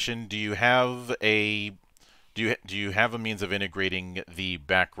creation, do you have a means of integrating the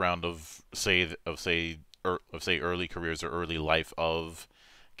background of say early careers or early life of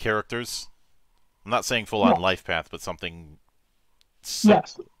characters? I'm not saying full on Yes, life path, but something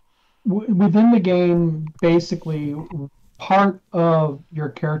yes. Within the game, basically, part of your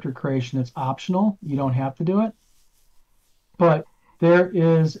character creation is optional. You don't have to do it, but there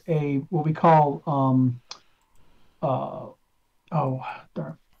is a what we call uh oh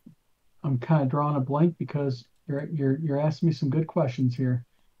darn, I'm kind of drawing a blank because you're asking me some good questions here.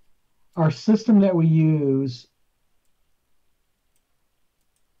 Our system that we use,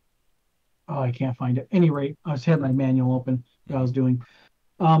 oh, I can't find it. At any rate, I was having my manual open that I was doing.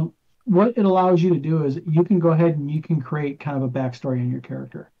 Um, what it allows you to do is you can go ahead and you can create kind of a backstory on your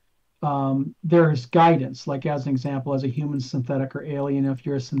character. There's guidance, like as an example, as a human, synthetic, or alien. If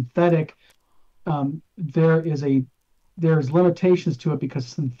you're a synthetic, there's limitations to it because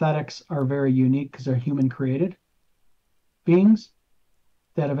synthetics are very unique because they're human created beings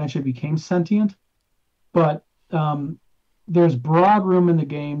that eventually became sentient. But there's broad room in the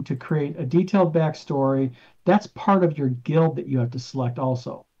game to create a detailed backstory. That's part of your guild that you have to select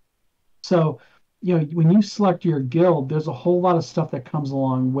also. So, when you select your guild, there's a whole lot of stuff that comes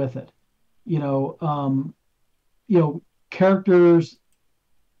along with it. You know, um, Characters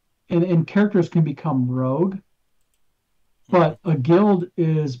and characters can become rogue, Mhm. but a guild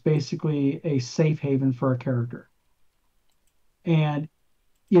is basically a safe haven for a character. And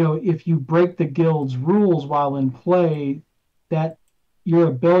if you break the guild's rules while in play, that your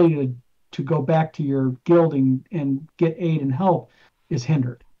ability to go back to your guild and get aid and help is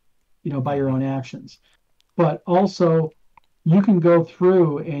hindered, by your Mhm. own actions. But also, you can go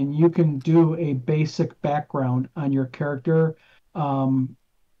through and you can do a basic background on your character. Um,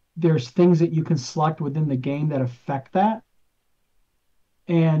 there's things that you can select within the game that affect that.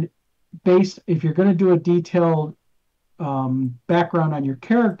 And if you're going to do a detailed background on your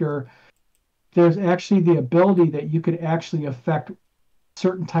character, there's actually the ability that you could actually affect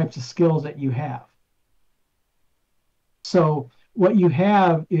certain types of skills that you have. So what you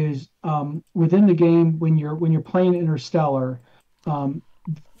have is within the game when you're playing Interstellar, um,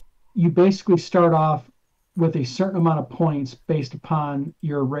 you basically start off with a certain amount of points based upon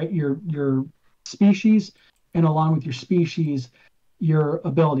your species, and along with your species, your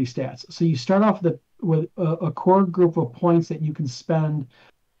ability stats. So you start off with a core group of points that you can spend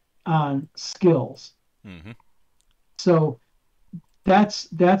on skills. Mhm. So that's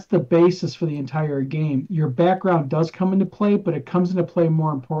the basis for the entire game. Your background does come into play, but it comes into play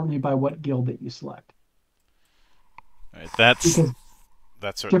more importantly by what guild that you select, All right, because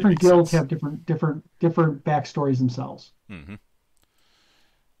that certainly different makes guilds sense. have different backstories themselves. Mhm.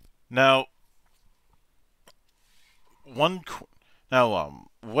 Now, one qu- now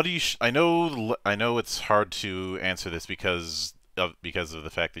what do you I know it's hard to answer this because of the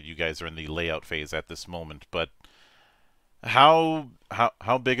fact that you guys are in the layout phase at this moment, but how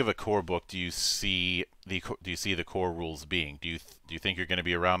big of a core book do you see the core rules being? Do you think you're going to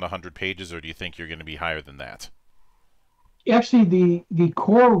be around 100 pages, or do you think you're going to be higher than that? Actually, the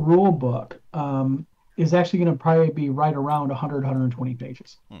core rule book is actually going to probably be right around 100, 120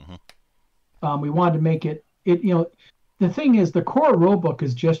 pages. Hmm. We wanted to make the thing is the core rule book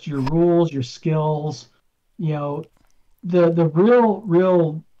is just your rules, your skills, you know, the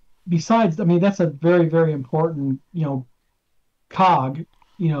real besides, I mean, that's a very, very important, cog,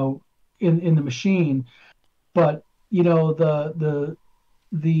 you know, in the machine. But, the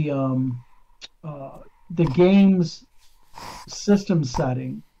uh the game's system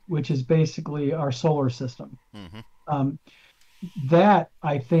setting, which is basically our solar system. Hmm. Um, that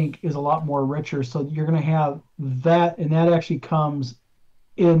I think is a lot more richer. So you're going to have that, and that actually comes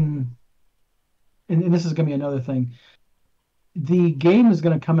in, and this is going to be another thing. The game is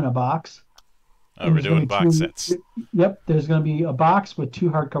going to come in a box, Oh, and we're there's going doing to be box two. sets. Yep, there's going to be a box with two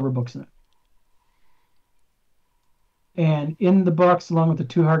hardcover books in it. And in the box, along with the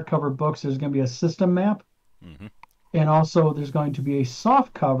two hardcover books, there's going to be a system map, Hmm. and also there's going to be a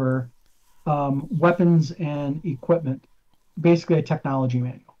soft cover weapons and equipment, basically a technology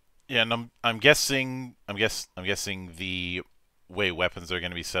manual. Yeah, and I'm guessing the way weapons are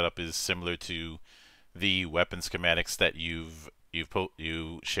going to be set up is similar to the weapon schematics that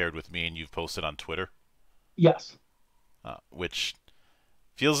you shared with me and you've posted on Twitter, Yes. which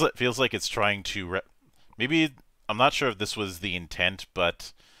feels like it's trying to maybe I'm not sure if this was the intent,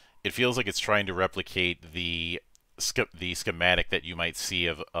 but it feels like it's trying to replicate the schematic that you might see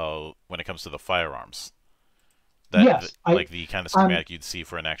of when it comes to the firearms. Yes. Like the kind of I'm schematic you'd see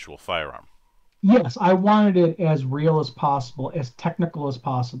for an actual firearm. Yes, I wanted it as real as possible, as technical as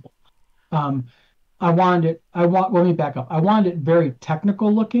possible. Um, let me back up. I wanted it very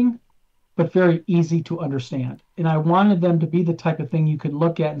technical looking, but very easy to understand. And I wanted them to be the type of thing you could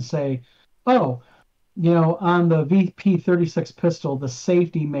look at and say, oh, on the VP36 pistol, the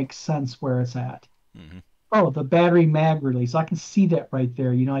safety makes sense where it's at. Hmm. Oh, the battery mag release, I can see that right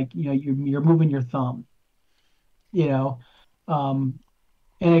there. You're moving your thumb, you know. Um,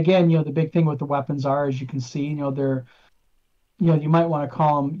 and again, the big thing with the weapons are, as you can see, they're, you might want to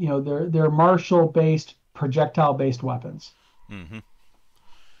call them, they're martial based, projectile based weapons. Hmm.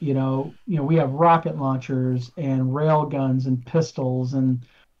 We have rocket launchers and rail guns and pistols and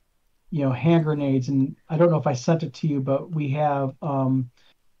hand grenades. And I don't know if I sent it to you, but we have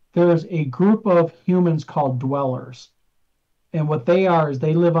there's a group of humans called dwellers, and what they are is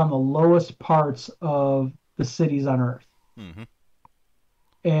they live on the lowest parts of the cities on Earth, Hmm.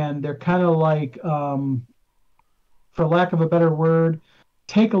 and they're kind of like, for lack of a better word,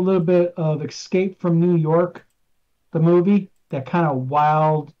 take a little bit of Escape from New York, the movie, that kind of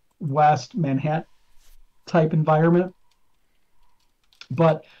wild west Manhattan type environment.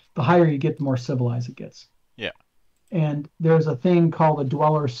 But the higher you get, the more civilized it gets. Yeah. And there's a thing called a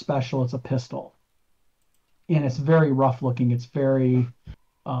Dweller Special. It's a pistol, and it's very rough looking. It's very,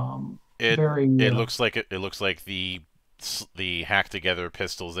 It very, it looks like it looks like the hack together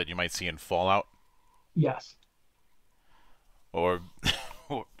pistols that you might see in Fallout, yes, or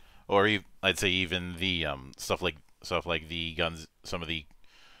or, I'd say even the stuff like the guns, some of the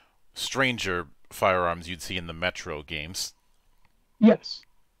stranger firearms you'd see in the Metro games, yes,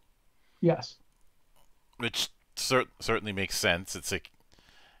 yes, which certainly makes sense. It's like,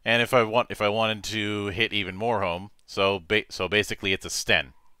 and if I wanted to hit even more home, so basically it's a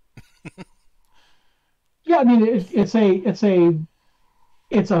Sten. yeah. I mean,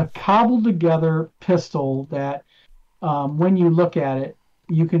 it's a cobbled together pistol that, when you look at it,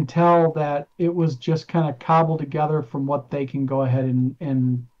 you can tell that it was just kind of cobbled together from what they can go ahead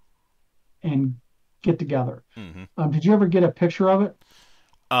and get together. Hmm. Did you ever get a picture of it?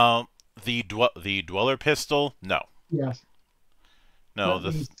 Um, the Dweller pistol, no, Yes. no. Let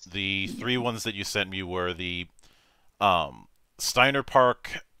The me the see. three ones that you sent me were the Steiner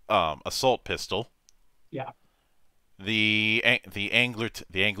Park assault pistol, Yeah. the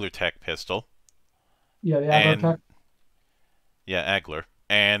Angler Tech pistol, Yeah, the and Agrotech. yeah, Agler,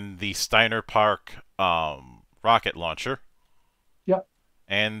 and the Steiner Park rocket launcher, Yep.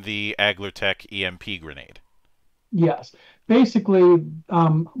 and the Agler Tech EMP grenade. Yes. Basically,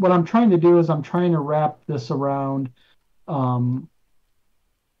 what I'm trying to do is I'm trying to wrap this around, um,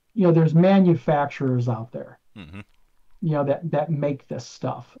 there's manufacturers out there, Hmm. that make this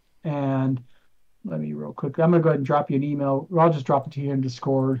stuff. And let me real quick. I'm gonna go ahead and drop you an email. Or I'll just drop it to you in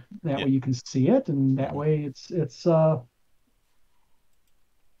Discord. That Yeah. way you can see it, and that Hmm. way it's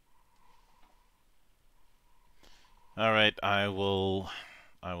All right, I will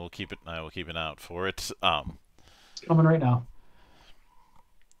keep it. I will keep an eye out for it. coming right now.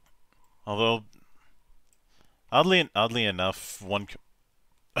 Although oddly enough,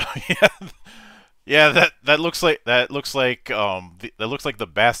 yeah, yeah, that looks like the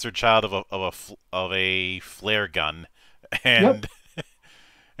bastard child of a flare gun, Yep.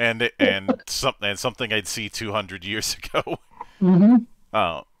 and and something I'd see 200 years ago. Mm-hmm.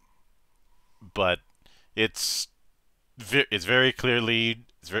 Uh, but it's it's very clearly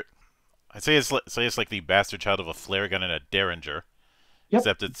I'd say it's like the bastard child of a flare gun and a derringer, Yep.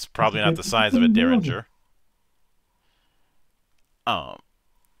 except it's That's probably not the a size of good a analogy. derringer. Um,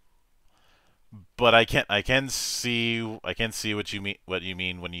 but I can see what you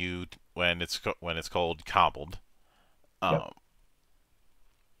mean when it's called cobbled. Yep. Um,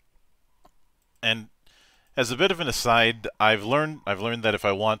 and as a bit of an aside, I've learned that if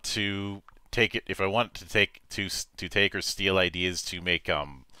I want to take or steal ideas to make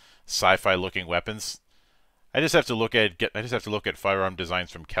sci-fi looking weapons, I just have to look at firearm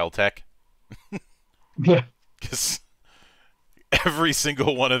designs from Caltech, Yeah. because every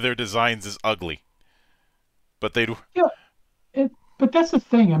single one of their designs is ugly. But they do. Yeah. But that's the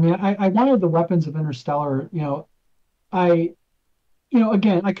thing. I mean, I wanted the weapons of Interstellar. I,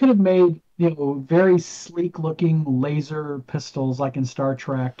 again, I could have made, very sleek looking laser pistols like in Star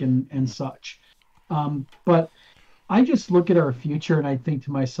Trek and such. But I just look at our future and I think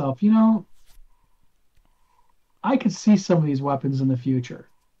to myself, I could see some of these weapons in the future.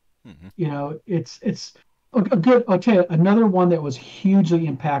 Hmm. It's a good. I'll tell you another one that was hugely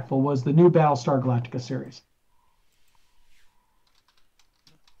impactful was the new Battlestar Galactica series.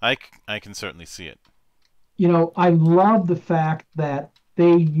 I can certainly see it. I love the fact that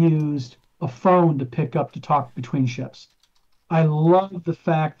they used a phone to pick up to talk between ships. I love the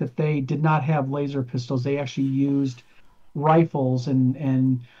fact that they did not have laser pistols. They actually used rifles,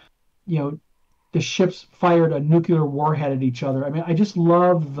 and you know the ships fired a nuclear warhead at each other. I mean, I just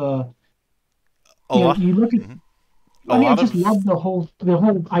love the A lot. you look at. Mhm. A I mean, I lot just of. love the whole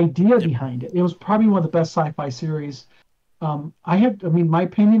idea Yep. behind it. It was probably one of the best sci-fi series. I mean, my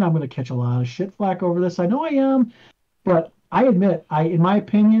opinion, I'm going to catch a lot of shit flack over this. I know I am, but I admit, in my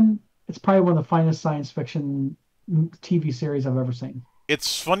opinion, it's probably one of the finest science fiction TV series I've ever seen.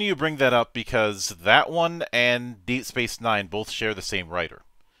 It's funny you bring that up because that one and Deep Space Nine both share the same writer,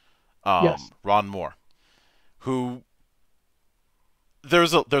 Yes. Ron Moore, who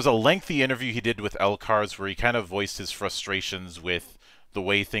there's a lengthy interview he did with Elcars where he kind of voiced his frustrations with the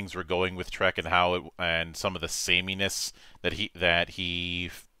way things were going with Trek and how it and some of the sameness that he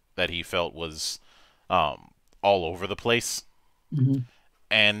felt was all over the place. Hmm.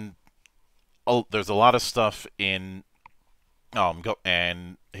 And there's a lot of stuff in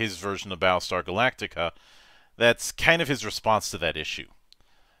and his version of Battlestar Galactica that's kind of his response to that issue.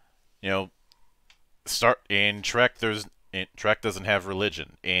 You know, start in Trek. Trek doesn't have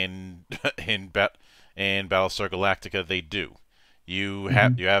religion. In Battlestar Galactica, they do. Hmm. You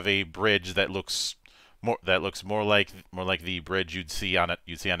have a bridge that looks more like the bridge you'd see on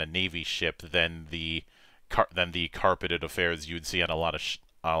a Navy ship than the carpeted affairs you'd see on a lot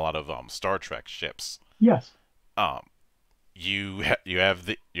of Star Trek ships. Yes. Um, you have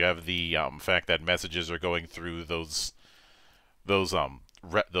the fact that messages are going through those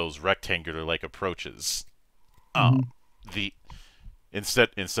rectangular like approaches. Um, Hmm. the instead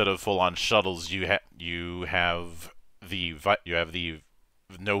of full on shuttles, you have the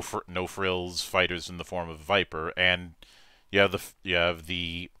no frills fighters in the form of Viper, and you have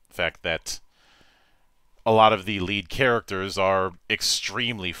the fact that a lot of the lead characters are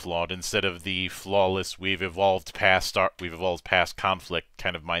extremely flawed instead of the flawless we've evolved past conflict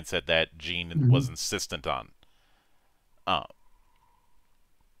kind of mindset that Gene was Hmm. insistent on. Uh,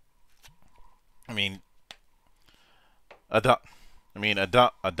 I mean, Ada-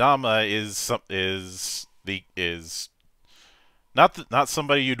 Adama is not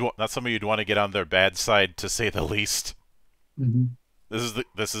somebody you'd want to get on their bad side, to say the least. Hmm. This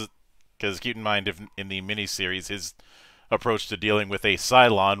is because keep in mind, if in the miniseries his approach to dealing with a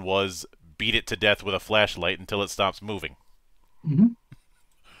Cylon was beat it to death with a flashlight until it stops moving. Hmm.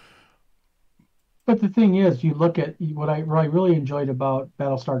 But the thing is, you look at what I really enjoyed about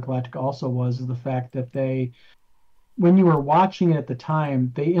Battlestar Galactica also was the fact that when you were watching it at the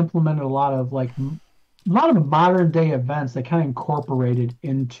time, they implemented a lot of a lot of modern day events they kind of incorporated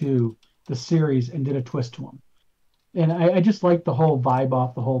into the series and did a twist to them. And I just liked the whole vibe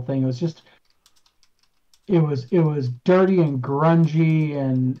off the whole thing. It was dirty and grungy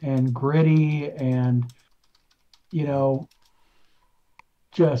and gritty and you know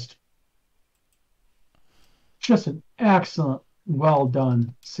just just an excellent, well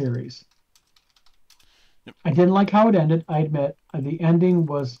done series. I didn't like how it ended. I admit the ending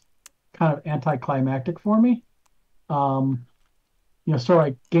was kind of anticlimactic for me. Um, sort of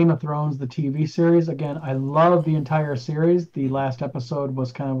like Game of Thrones, the TV series. Again, I love the entire series. The Mm-hmm. last episode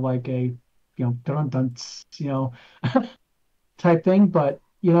was kind of like a, dun dun, type thing. But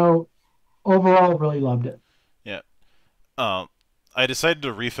overall, really loved it. Yeah. Um, I decided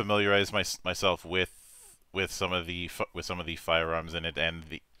to refamiliarize myself with some of the firearms in it, and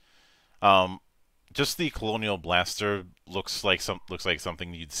the um just the Colonial Blaster looks like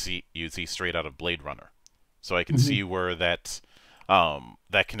something you'd see straight out of Blade Runner. So I can Hmm. see where that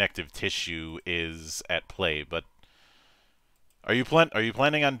connective tissue is at play. But are you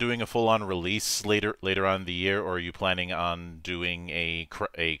planning on doing a full on release later on in the year, or are you planning on doing a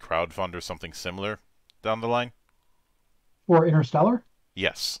crowdfund or something similar down the line? For Interstellar,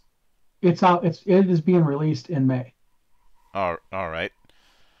 Yes. it's out. It is being released in May. All right.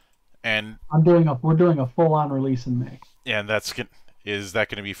 And We're doing a full on release in May. and is that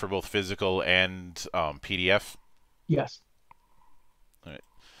going to be for both physical and PDF? Yes. All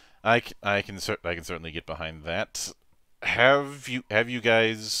right. I can certainly get behind that. Have you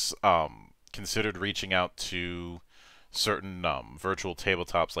guys considered reaching out to certain virtual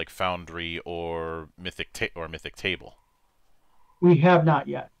tabletops like Foundry or Mythic Table? We have not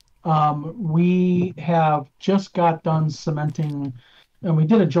yet. We have just got done cementing, and we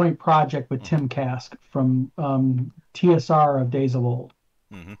did a joint project with Mm-hmm. Tim Kask from TSR of Days of Old.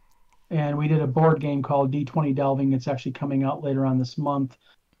 Mm-hmm. And we did a board game called D20 Delving. It's actually coming out later on this month,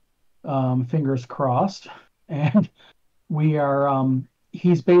 fingers crossed. And we have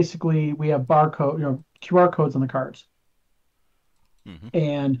QR codes on the cards. Mm-hmm.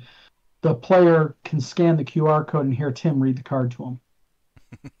 And the player can scan the QR code and hear Tim read the card to him.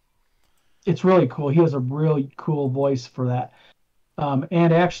 It's really cool. He has a really cool voice for that.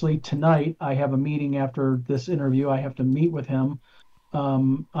 And actually, tonight I have a meeting after this interview. I have to meet with him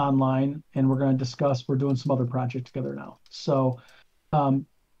online, and we're going to discuss. We're doing some other project together now. So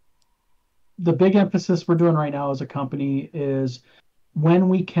the big emphasis we're doing right now as a company is when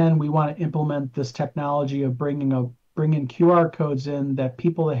we can, we want to implement this technology of bringing QR codes in that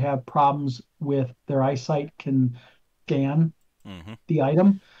people that have problems with their eyesight can scan the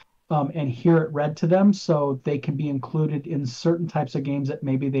item and hear it read to them, so they can be included in certain types of games that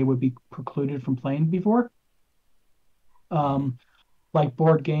maybe they would be precluded from playing before, like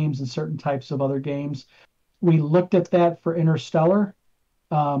board games and certain types of other games. We looked at that for Interstellar.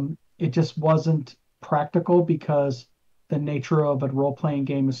 It just wasn't practical because the nature of a role-playing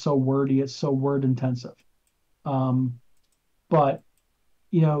game is so wordy, it's so word intensive. But,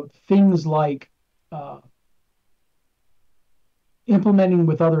 things like implementing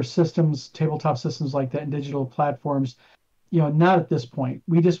with other systems, tabletop systems like that, and digital platforms, not at this point.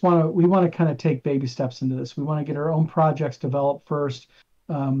 We want to kind of take baby steps into this. We want to get our own projects developed first.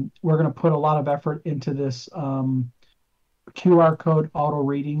 We're going to put a lot of effort into this QR code auto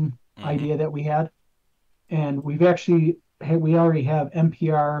reading idea that we had, and we already have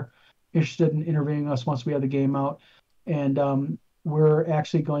NPR interested in interviewing us once we have the game out, and we're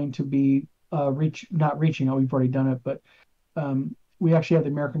actually going to be not reaching out. We've already done it, but we actually have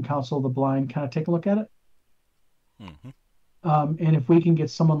the American Council of the Blind kind of take a look at it. And if we can get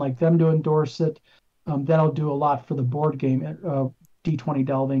someone like them to endorse it, that'll do a lot for the board game, D20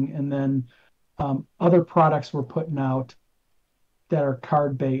 Delving, and then other products we're putting out that are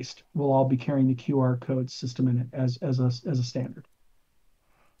card based will all be carrying the QR code system in it as a standard.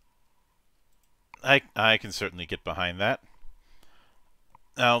 I can certainly get behind that.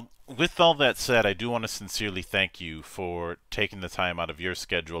 Now, with all that said, I do want to sincerely thank you for taking the time out of your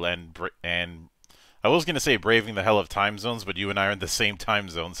schedule and I was going to say braving the hell of time zones, but you and I are in the same time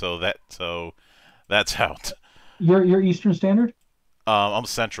zone, so that's out. You're Eastern Standard? I'm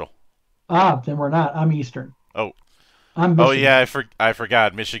Central. Then we're not. I'm Eastern. Oh. I'm Michigan. Oh yeah, I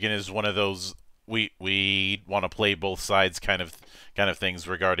forgot. Michigan is one of those we want to play both sides kind of things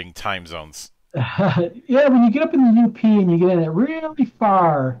regarding time zones. Yeah, when you get up in the UP and you get in that really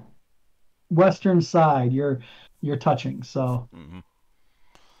far western side, you're touching. So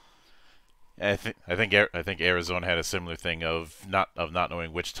I think Arizona had a similar thing of not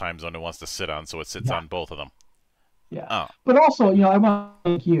knowing which time zone it wants to sit on, so it sits on both of them. Yeah. But also, I want to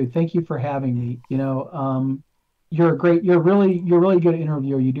thank you. Thank you for having me. You're a really good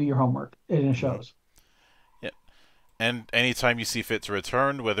interviewer. You do your homework, and it shows. Yeah. And anytime you see fit to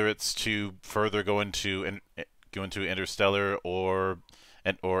return, whether it's to further go into Interstellar or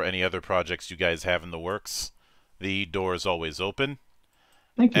any other projects you guys have in the works, the door is always open.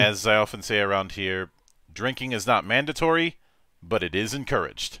 Thank you. As I often say around here, drinking is not mandatory, but it is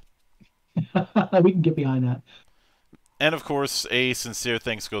encouraged. We can get behind that. And of course, a sincere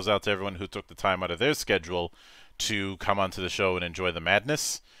thanks goes out to everyone who took the time out of their schedule to come onto the show and enjoy the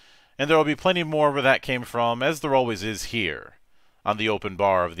madness. And there will be plenty more where that came from, as there always is here, on the open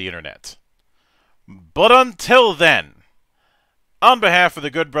bar of the internet. But until then, on behalf of the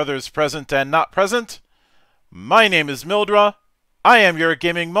good brothers present and not present, my name is Mildra, I am your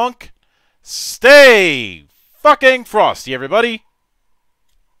gaming monk. Stay fucking frosty, everybody!